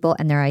other people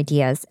and their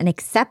ideas and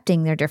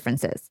accepting their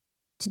differences.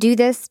 To do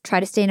this,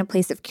 try to stay in a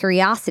place of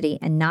curiosity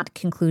and not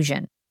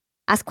conclusion.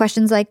 Ask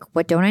questions like,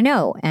 what don't I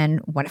know? And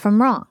what if I'm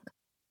wrong?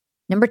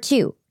 Number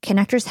 2,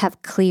 connectors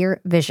have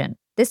clear vision.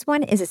 This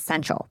one is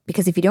essential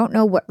because if you don't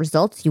know what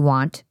results you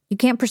want, you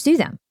can't pursue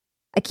them.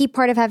 A key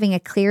part of having a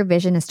clear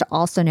vision is to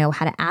also know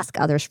how to ask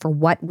others for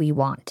what we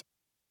want.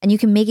 And you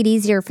can make it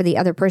easier for the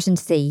other person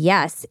to say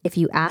yes if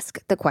you ask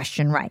the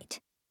question right.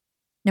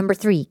 Number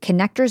 3,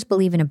 connectors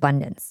believe in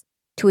abundance.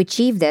 To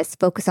achieve this,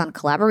 focus on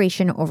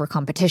collaboration over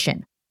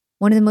competition.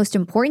 One of the most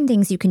important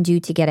things you can do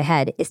to get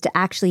ahead is to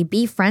actually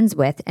be friends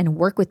with and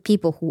work with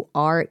people who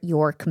are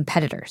your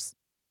competitors.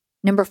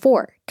 Number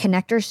 4,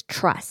 connectors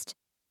trust.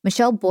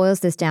 Michelle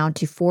boils this down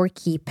to 4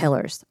 key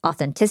pillars: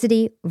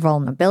 authenticity,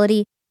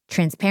 vulnerability,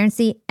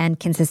 transparency, and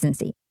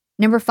consistency.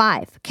 Number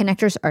 5,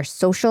 connectors are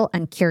social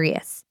and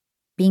curious.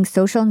 Being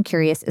social and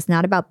curious is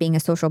not about being a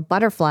social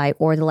butterfly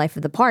or the life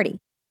of the party.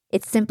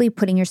 It's simply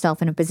putting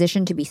yourself in a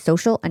position to be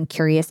social and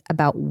curious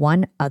about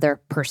one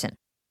other person.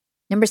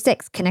 Number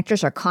 6,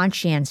 connectors are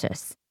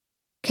conscientious.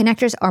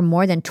 Connectors are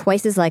more than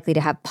twice as likely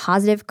to have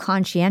positive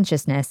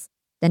conscientiousness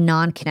than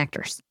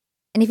non-connectors.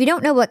 And if you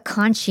don't know what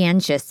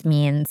conscientious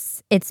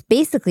means, it's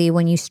basically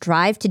when you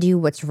strive to do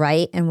what's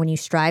right and when you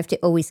strive to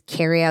always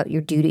carry out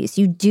your duties.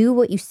 You do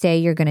what you say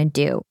you're going to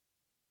do.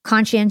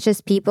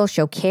 Conscientious people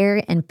show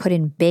care and put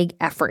in big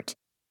effort.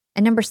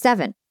 And number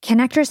 7,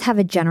 connectors have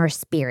a generous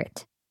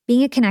spirit.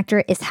 Being a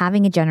connector is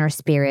having a generous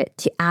spirit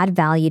to add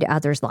value to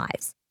others'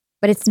 lives.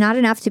 But it's not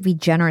enough to be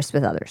generous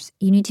with others.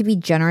 You need to be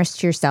generous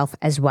to yourself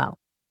as well.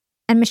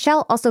 And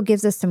Michelle also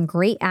gives us some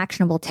great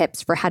actionable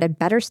tips for how to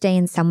better stay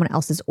in someone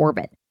else's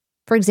orbit.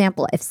 For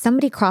example, if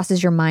somebody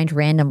crosses your mind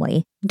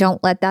randomly,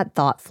 don't let that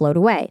thought float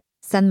away.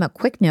 Send them a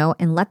quick note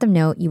and let them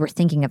know you were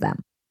thinking of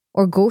them.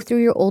 Or go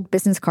through your old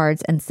business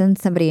cards and send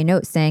somebody a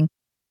note saying,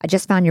 I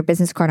just found your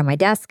business card on my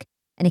desk.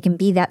 And it can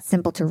be that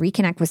simple to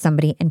reconnect with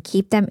somebody and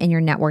keep them in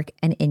your network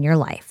and in your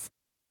life.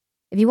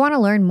 If you want to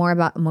learn more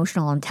about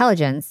emotional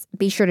intelligence,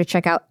 be sure to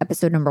check out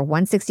episode number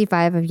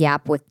 165 of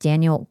Yap with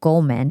Daniel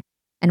Goleman,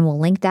 and we'll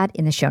link that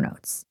in the show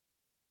notes.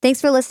 Thanks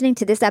for listening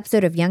to this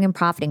episode of Young and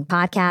Profiting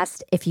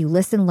Podcast. If you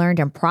listened, learned,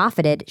 and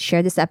profited,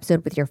 share this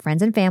episode with your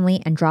friends and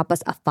family and drop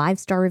us a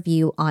 5-star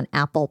review on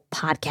Apple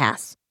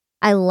Podcasts.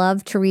 I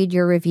love to read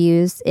your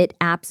reviews. It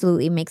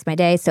absolutely makes my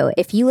day. So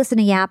if you listen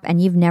to Yap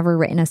and you've never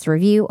written us a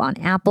review on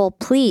Apple,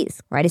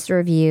 please write us a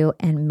review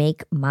and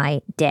make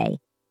my day.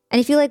 And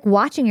if you like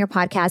watching your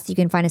podcast, you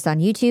can find us on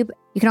YouTube.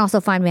 You can also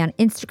find me on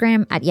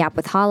Instagram at Yap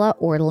with Hala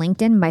or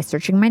LinkedIn by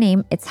searching my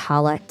name. It's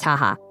Hala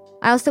Taha.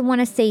 I also want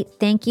to say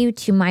thank you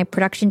to my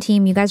production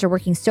team. You guys are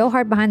working so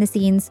hard behind the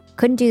scenes.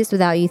 Couldn't do this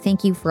without you.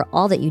 Thank you for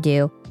all that you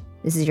do.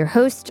 This is your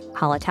host,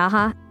 Hala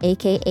Taha,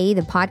 aka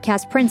the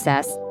Podcast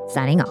Princess,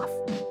 signing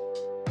off.